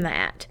assume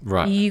that.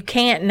 Right. You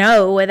can't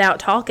know without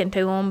talking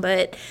to them,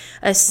 but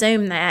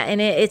assume that.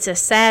 And it's a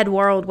sad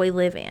world we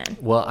live in.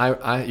 Well,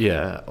 I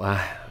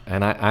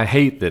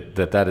hate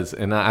that is,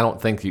 and I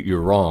don't think that you're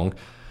wrong,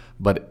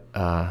 but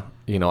I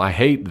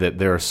hate that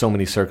there are so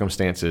many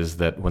circumstances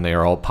that when they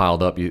are all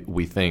piled up,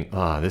 we think,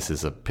 this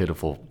is a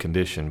pitiful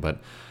condition. But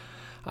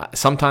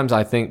sometimes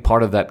I think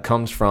part of that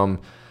comes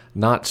from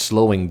not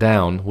slowing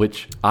down,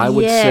 which I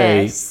would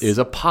say is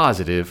a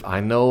positive. I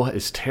know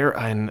it's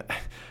terrible.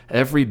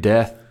 Every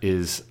death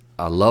is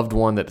a loved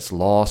one that's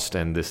lost,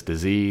 and this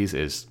disease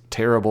is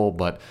terrible.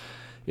 But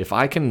if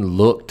I can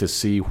look to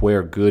see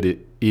where good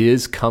it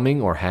is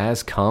coming or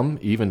has come,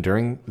 even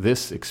during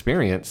this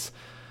experience,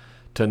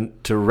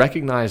 to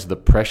recognize the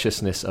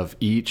preciousness of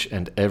each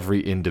and every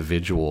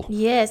individual.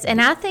 Yes,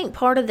 and I think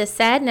part of the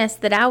sadness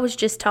that I was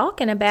just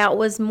talking about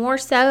was more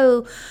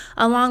so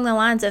along the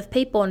lines of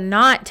people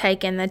not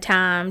taking the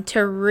time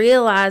to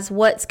realize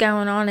what's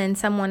going on in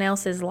someone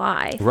else's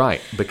life.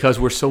 Right, because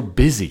we're so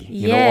busy.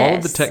 Yes. All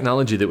of the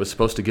technology that was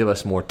supposed to give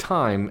us more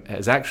time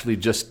has actually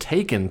just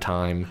taken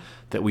time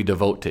that we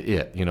devote to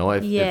it.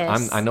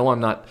 I know I'm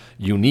not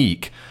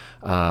unique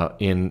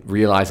in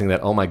realizing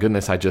that, oh my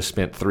goodness, I just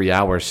spent 3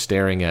 hours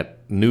staring at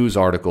news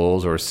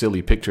articles or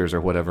silly pictures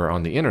or whatever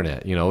on the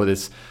internet.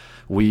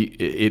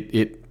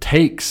 It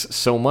takes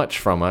so much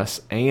from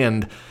us,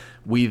 and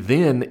we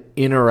then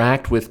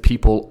interact with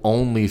people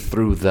only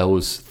through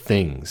those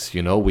things.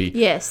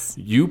 Yes.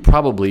 You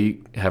probably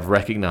have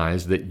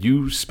recognized that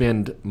you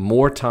spend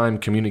more time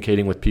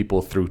communicating with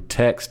people through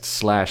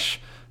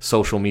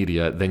text/social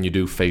media than you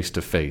do face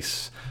to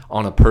face.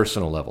 On a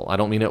personal level. I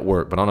don't mean at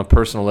work, but on a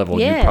personal level,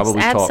 yes, you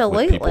probably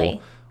absolutely. Talk with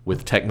people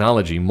with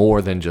technology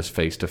more than just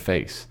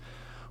face-to-face.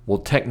 Well,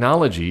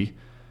 technology,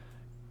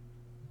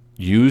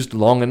 used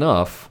long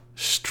enough,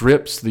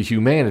 strips the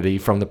humanity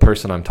from the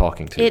person I'm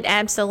talking to. It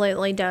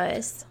absolutely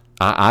does.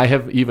 I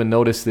have even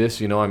noticed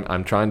this.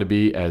 I'm trying to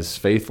be as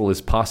faithful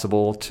as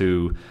possible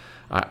to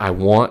I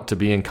want to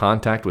be in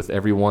contact with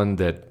everyone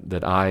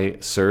that I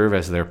serve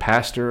as their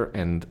pastor,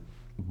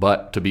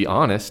 but to be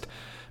honest,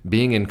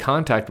 being in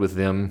contact with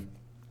them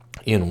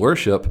in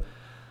worship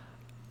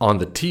on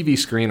the TV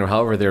screen or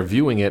however they're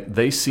viewing it,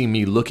 they see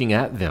me looking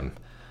at them.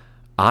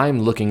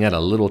 I'm looking at a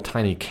little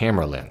tiny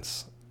camera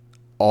lens.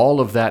 All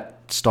of that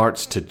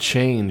starts to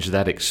change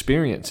that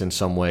experience in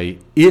some way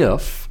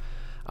if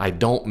I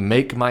don't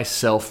make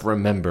myself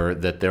remember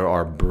that there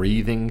are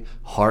breathing,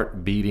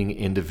 heart-beating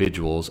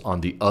individuals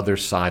on the other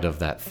side of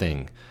that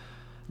thing.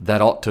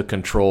 That ought to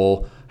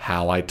control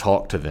how I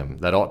talk to them.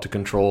 That ought to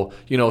control,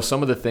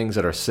 some of the things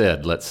that are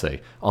said, let's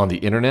say, on the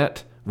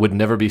internet would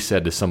never be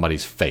said to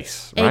somebody's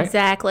face, right?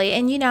 Exactly.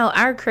 And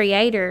our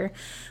Creator,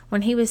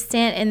 when he was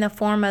sent in the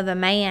form of a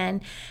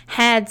man,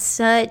 had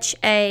such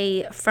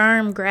a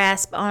firm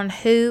grasp on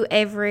who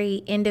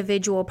every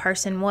individual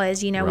person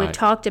was. We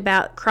talked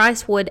about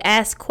Christ would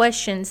ask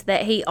questions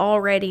that he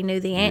already knew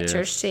the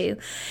answers to.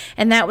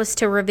 And that was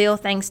to reveal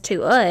things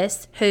to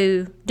us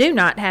who do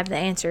not have the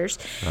answers.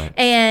 Right.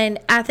 And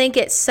I think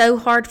it's so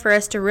hard for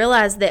us to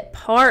realize that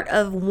part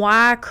of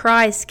why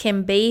Christ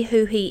can be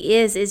who he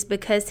is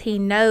because he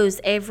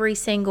knows every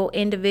single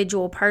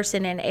individual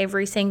person and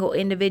every single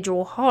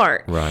individual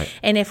heart. Right.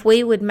 And if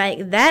we would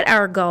make that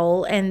our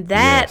goal and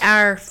that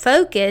our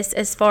focus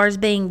as far as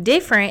being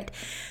different,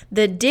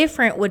 the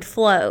different would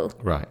flow.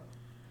 Right.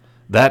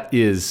 That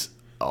is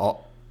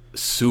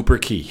super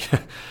key,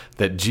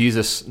 that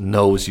Jesus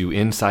knows you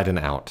inside and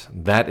out.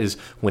 That is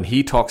when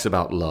he talks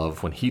about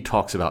love, when he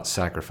talks about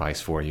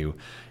sacrifice for you,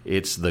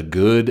 it's the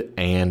good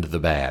and the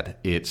bad.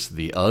 It's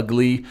the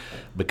ugly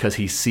because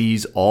he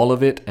sees all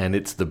of it, and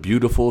it's the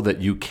beautiful that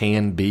you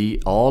can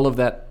be, all of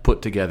that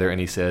put together. And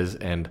he says,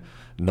 and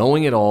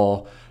knowing it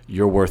all,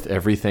 you're worth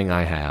everything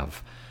I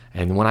have.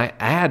 And when I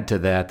add to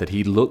that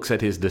he looks at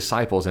his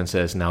disciples and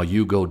says, now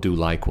you go do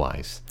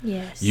likewise.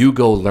 Yes. You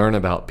go learn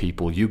about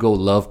people. You go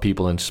love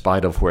people in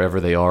spite of wherever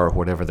they are or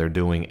whatever they're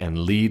doing, and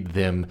lead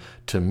them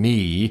to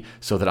me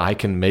so that I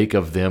can make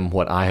of them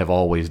what I have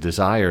always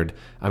desired.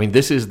 I mean,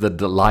 this is the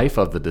life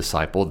of the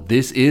disciple.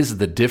 This is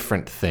the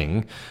different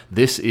thing.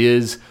 This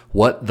is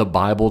what the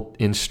Bible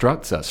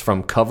instructs us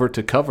from cover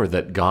to cover,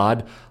 that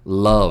God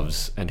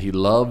loves, and he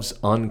loves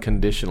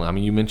unconditionally. I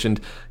mean, you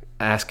mentioned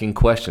asking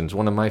questions.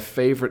 One of my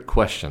favorite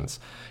questions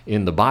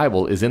in the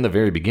Bible is in the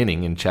very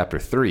beginning in chapter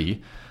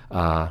 3,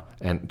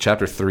 and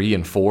chapter 3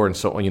 and 4, and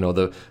so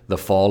on. The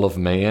fall of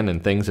man,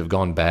 and things have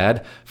gone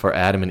bad for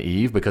Adam and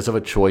Eve because of a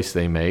choice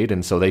they made,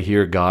 and so they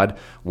hear God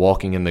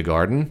walking in the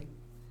garden.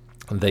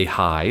 They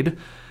hide,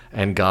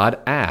 and God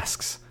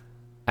asks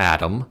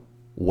Adam,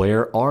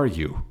 "Where are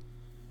you?"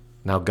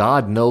 Now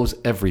God knows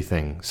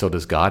everything. So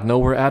does God know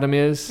where Adam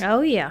is?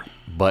 Oh yeah.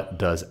 But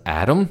does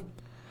Adam?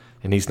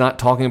 And he's not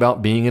talking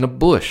about being in a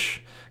bush.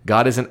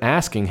 God isn't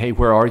asking, hey,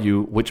 where are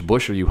you? Which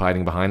bush are you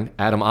hiding behind?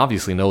 Adam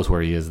obviously knows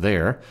where he is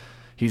there.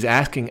 He's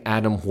asking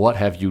Adam, what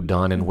have you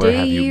done and where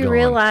have you gone? Do you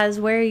realize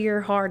where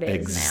your heart is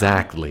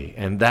Exactly.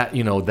 now? And that,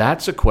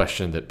 that's a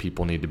question that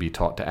people need to be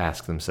taught to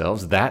ask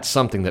themselves. That's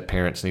something that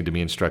parents need to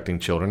be instructing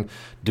children.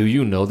 Do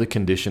you know the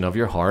condition of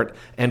your heart?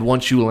 And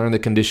once you learn the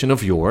condition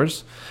of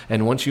yours,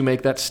 and once you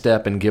make that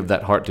step and give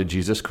that heart to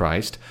Jesus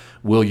Christ,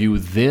 will you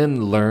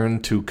then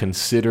learn to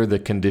consider the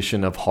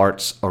condition of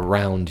hearts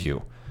around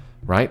you,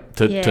 right?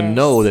 To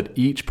know that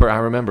I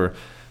remember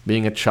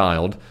being a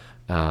child,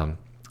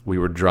 we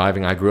were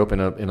driving. I grew up in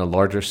a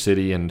larger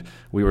city, and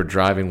we were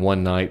driving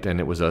one night, and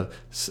it was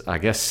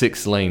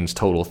 6 lanes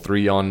total,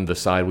 3 on the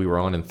side we were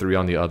on and 3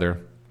 on the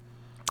other.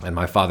 And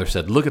my father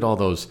said, "Look at all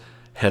those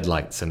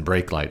headlights and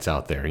brake lights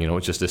out there.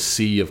 It's just a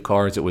sea of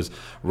cars. It was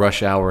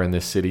rush hour in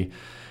this city."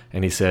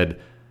 And he said,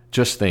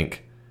 "Just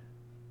think,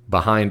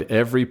 behind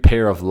every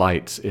pair of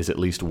lights is at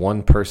least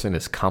one person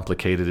as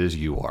complicated as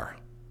you are."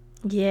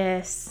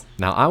 Yes.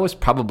 Now, I was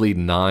probably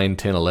 9,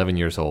 10, 11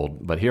 years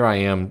old, but here I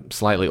am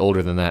slightly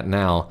older than that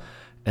now,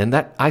 and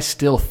that I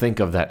still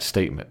think of that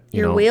statement.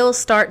 Your wheels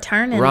start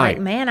turning, right.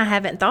 Like, man, I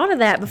haven't thought of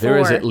that before. There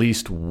is at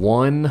least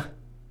one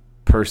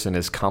person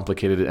as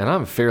complicated, and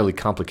I'm a fairly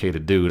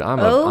complicated dude.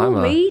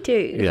 Me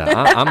too. Yeah,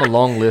 I'm a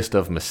long list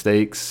of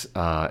mistakes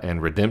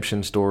and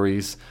redemption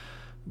stories,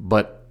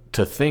 but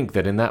to think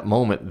that in that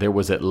moment there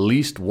was at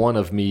least one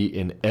of me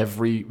in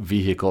every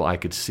vehicle I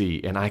could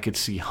see, and I could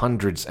see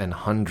hundreds and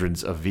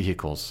hundreds of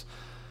vehicles.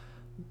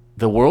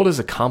 The world is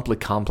a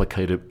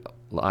complicated,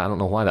 I don't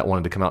know why that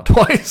wanted to come out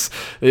twice.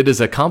 It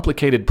is a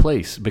complicated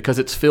place because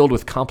it's filled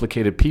with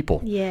complicated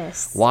people.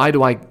 Yes. Why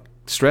do I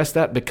stress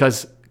that?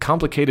 Because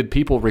complicated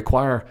people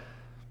require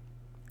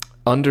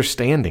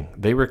understanding.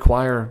 They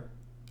require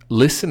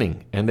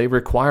listening, and they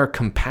require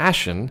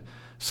compassion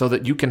so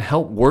that you can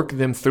help work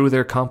them through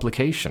their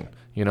complication,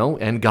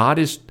 and God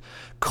is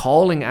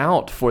calling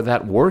out for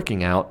that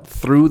working out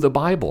through the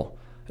Bible.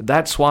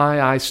 That's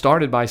why I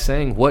started by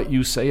saying what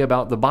you say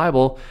about the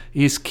Bible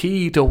is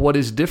key to what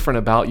is different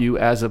about you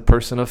as a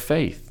person of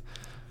faith.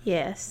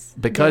 Yes,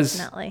 because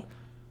definitely.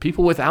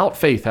 People without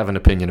faith have an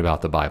opinion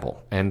about the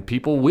Bible, and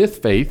people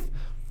with faith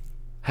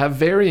have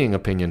varying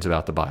opinions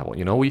about the Bible.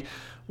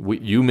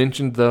 you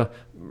mentioned the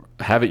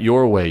have it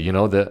your way,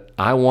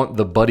 I want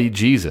the buddy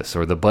Jesus,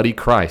 or the buddy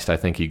Christ, I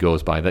think he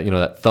goes by. That,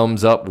 that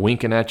thumbs up,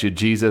 winking at you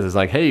Jesus is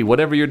like, hey,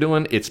 whatever you're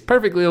doing, it's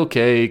perfectly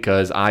okay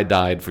because I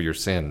died for your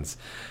sins.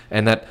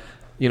 And that,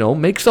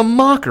 makes a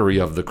mockery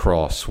of the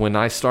cross when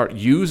I start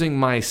using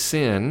my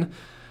sin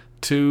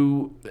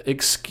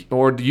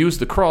or use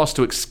the cross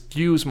to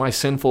excuse my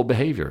sinful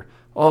behavior.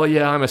 Oh,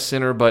 yeah, I'm a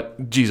sinner,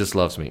 but Jesus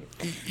loves me.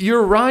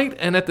 You're right,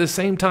 and at the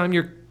same time,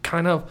 you're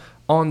kind of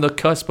on the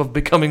cusp of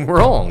becoming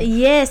wrong.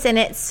 Yes, and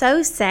it's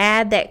so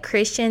sad that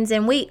Christians,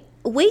 and we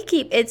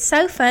keep, it's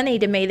so funny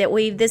to me that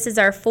this is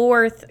our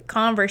fourth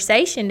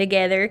conversation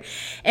together,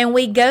 and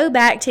we go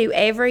back to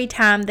every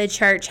time the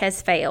church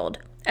has failed.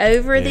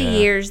 Over the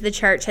years, the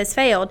church has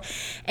failed,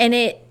 and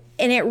it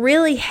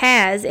really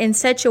has, in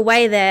such a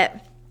way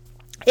that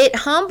it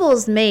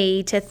humbles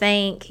me to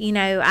think,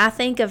 I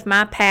think of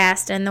my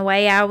past and the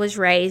way I was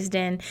raised,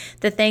 and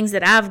the things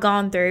that I've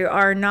gone through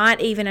are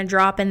not even a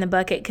drop in the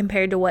bucket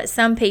compared to what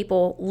some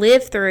people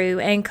live through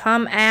and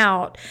come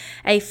out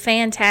a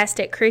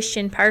fantastic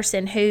Christian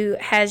person who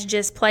has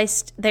just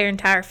placed their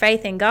entire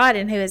faith in God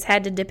and who has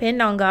had to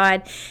depend on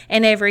God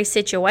in every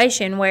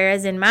situation.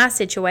 Whereas in my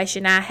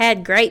situation, I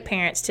had great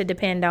parents to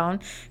depend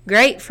on,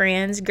 great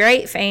friends,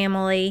 great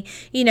family.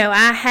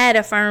 I had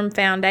a firm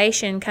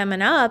foundation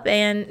coming up,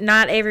 and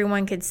not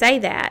everyone could say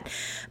that.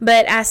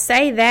 But I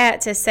say that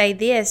to say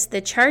this: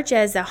 the church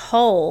as a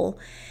whole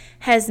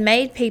has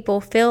made people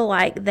feel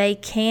like they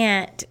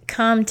can't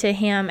come to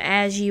him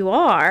as you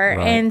are.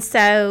 Right. And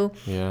so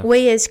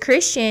we as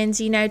Christians,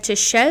 to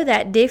show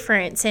that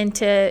difference and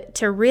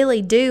to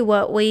really do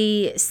what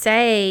we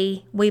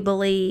say we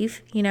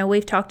believe,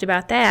 we've talked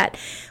about that.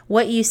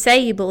 What you say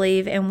you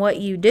believe and what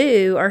you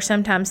do are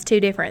sometimes two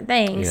different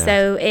things. Yeah.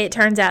 So it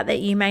turns out that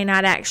you may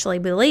not actually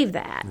believe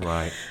that.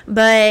 Right.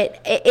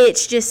 But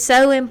it's just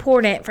so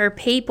important for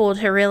people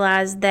to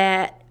realize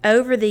that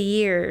over the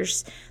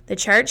years, the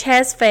church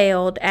has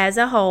failed as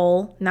a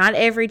whole. Not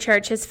every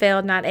church has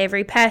failed. Not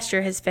every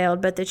pastor has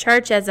failed. But the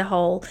church as a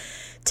whole,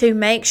 to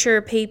make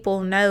sure people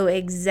know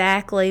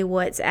exactly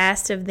what's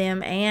asked of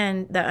them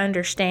and the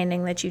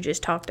understanding that you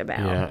just talked about.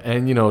 Yeah,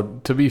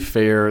 and, to be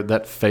fair,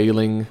 that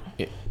failing,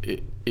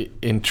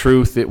 in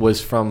truth, it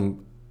was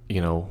from,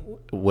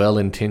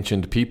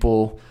 well-intentioned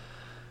people.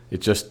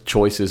 It's just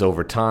choices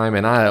over time.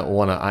 And I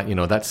want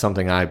to, that's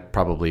something I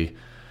probably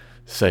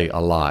say a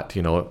lot.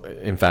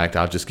 In fact,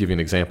 I'll just give you an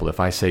example. If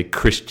I say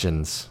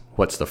Christians,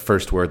 what's the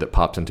first word that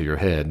pops into your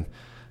head?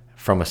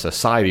 From a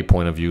society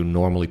point of view,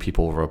 normally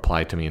people will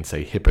reply to me and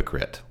say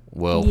hypocrite.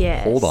 Well,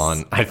 yes. Hold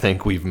on. I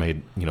think we've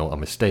made, a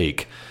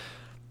mistake.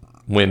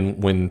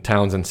 When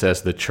Townsend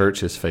says the church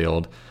has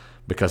failed,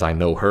 because I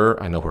know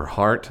her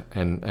heart,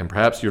 and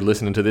perhaps you're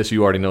listening to this,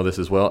 you already know this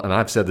as well, and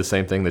I've said the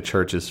same thing, the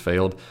church has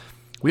failed.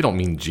 We don't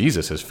mean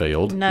Jesus has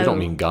failed. No. We don't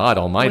mean God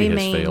Almighty has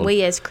failed.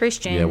 We as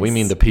Christians. Yeah, we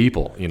mean the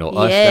people.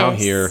 Us down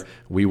here,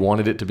 we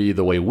wanted it to be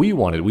the way we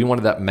wanted. We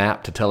wanted that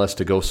map to tell us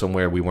to go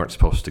somewhere we weren't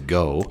supposed to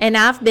go. And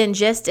I've been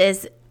just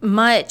as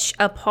much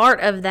a part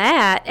of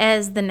that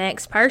as the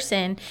next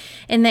person,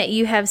 in that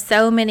you have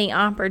so many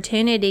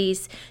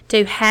opportunities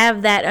to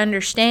have that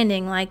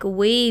understanding. Like,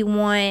 we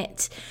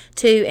want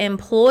to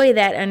employ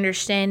that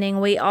understanding.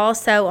 We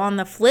also, on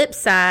the flip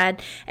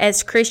side,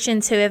 as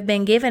Christians who have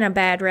been given a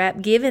bad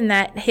rap, given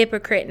that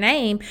hypocrite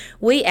name,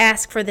 we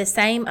ask for the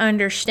same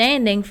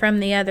understanding from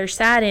the other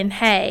side. And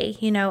hey,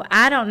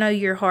 I don't know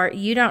your heart,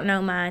 you don't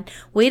know mine,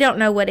 we don't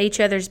know what each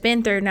other's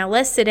been through. Now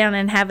let's sit down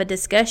and have a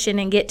discussion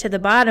and get to the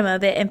bottom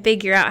of it and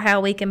figure out how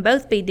we can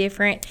both be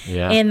different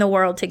in the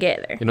world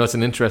together. It's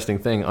an interesting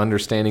thing.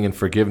 Understanding and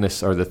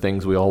forgiveness are the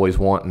things we always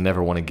want and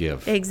never want to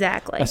give.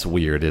 Exactly. That's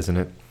weird, isn't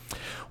it?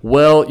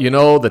 Well,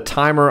 the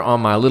timer on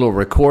my little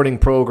recording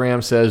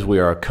program says we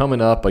are coming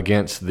up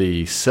against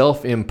the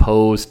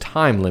self-imposed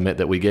time limit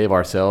that we gave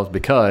ourselves,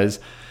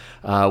 because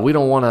we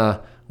don't want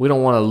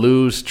to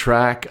lose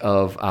track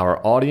of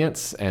our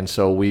audience, and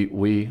so we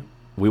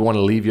want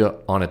to leave you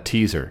on a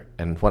teaser.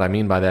 And what I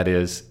mean by that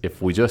is,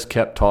 if we just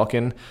kept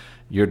talking,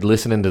 you're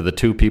listening to the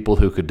two people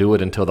who could do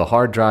it until the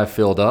hard drive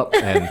filled up,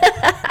 and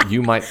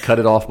you might cut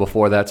it off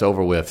before that's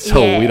over with. So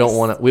yes.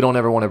 We don't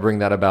ever want to bring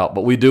that about.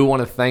 But we do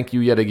want to thank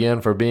you yet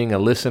again for being a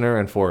listener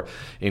and for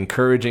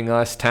encouraging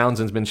us.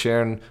 Townsend's been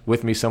sharing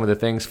with me some of the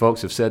things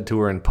folks have said to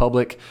her in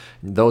public.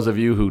 Those of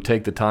you who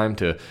take the time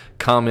to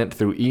comment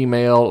through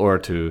email or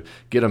to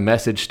get a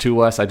message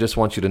to us, I just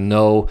want you to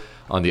know,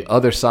 on the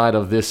other side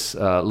of this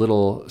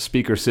little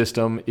speaker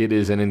system, it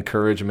is an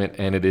encouragement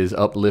and it is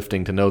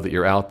uplifting to know that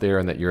you're out there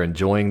and that you're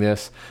enjoying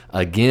this.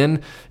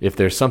 Again, if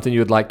there's something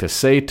you'd like to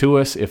say to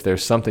us, if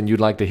there's something you'd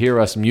like to hear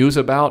us muse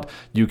about,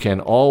 you can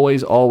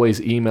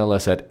always email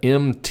us at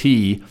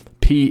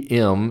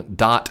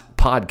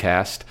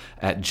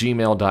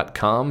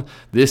mtpm.podcast@gmail.com.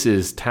 This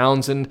is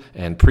Townsend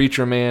and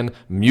Preacher Man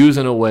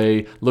musing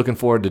away. Looking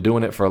forward to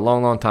doing it for a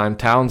long, long time.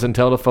 Townsend,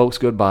 tell the folks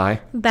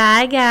goodbye.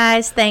 Bye,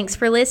 guys. Thanks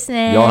for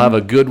listening. Y'all have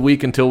a good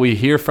week until we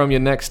hear from you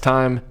next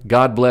time.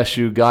 God bless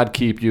you. God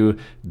keep you.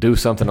 Do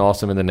something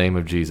awesome in the name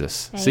of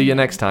Jesus. Amen. See you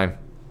next time.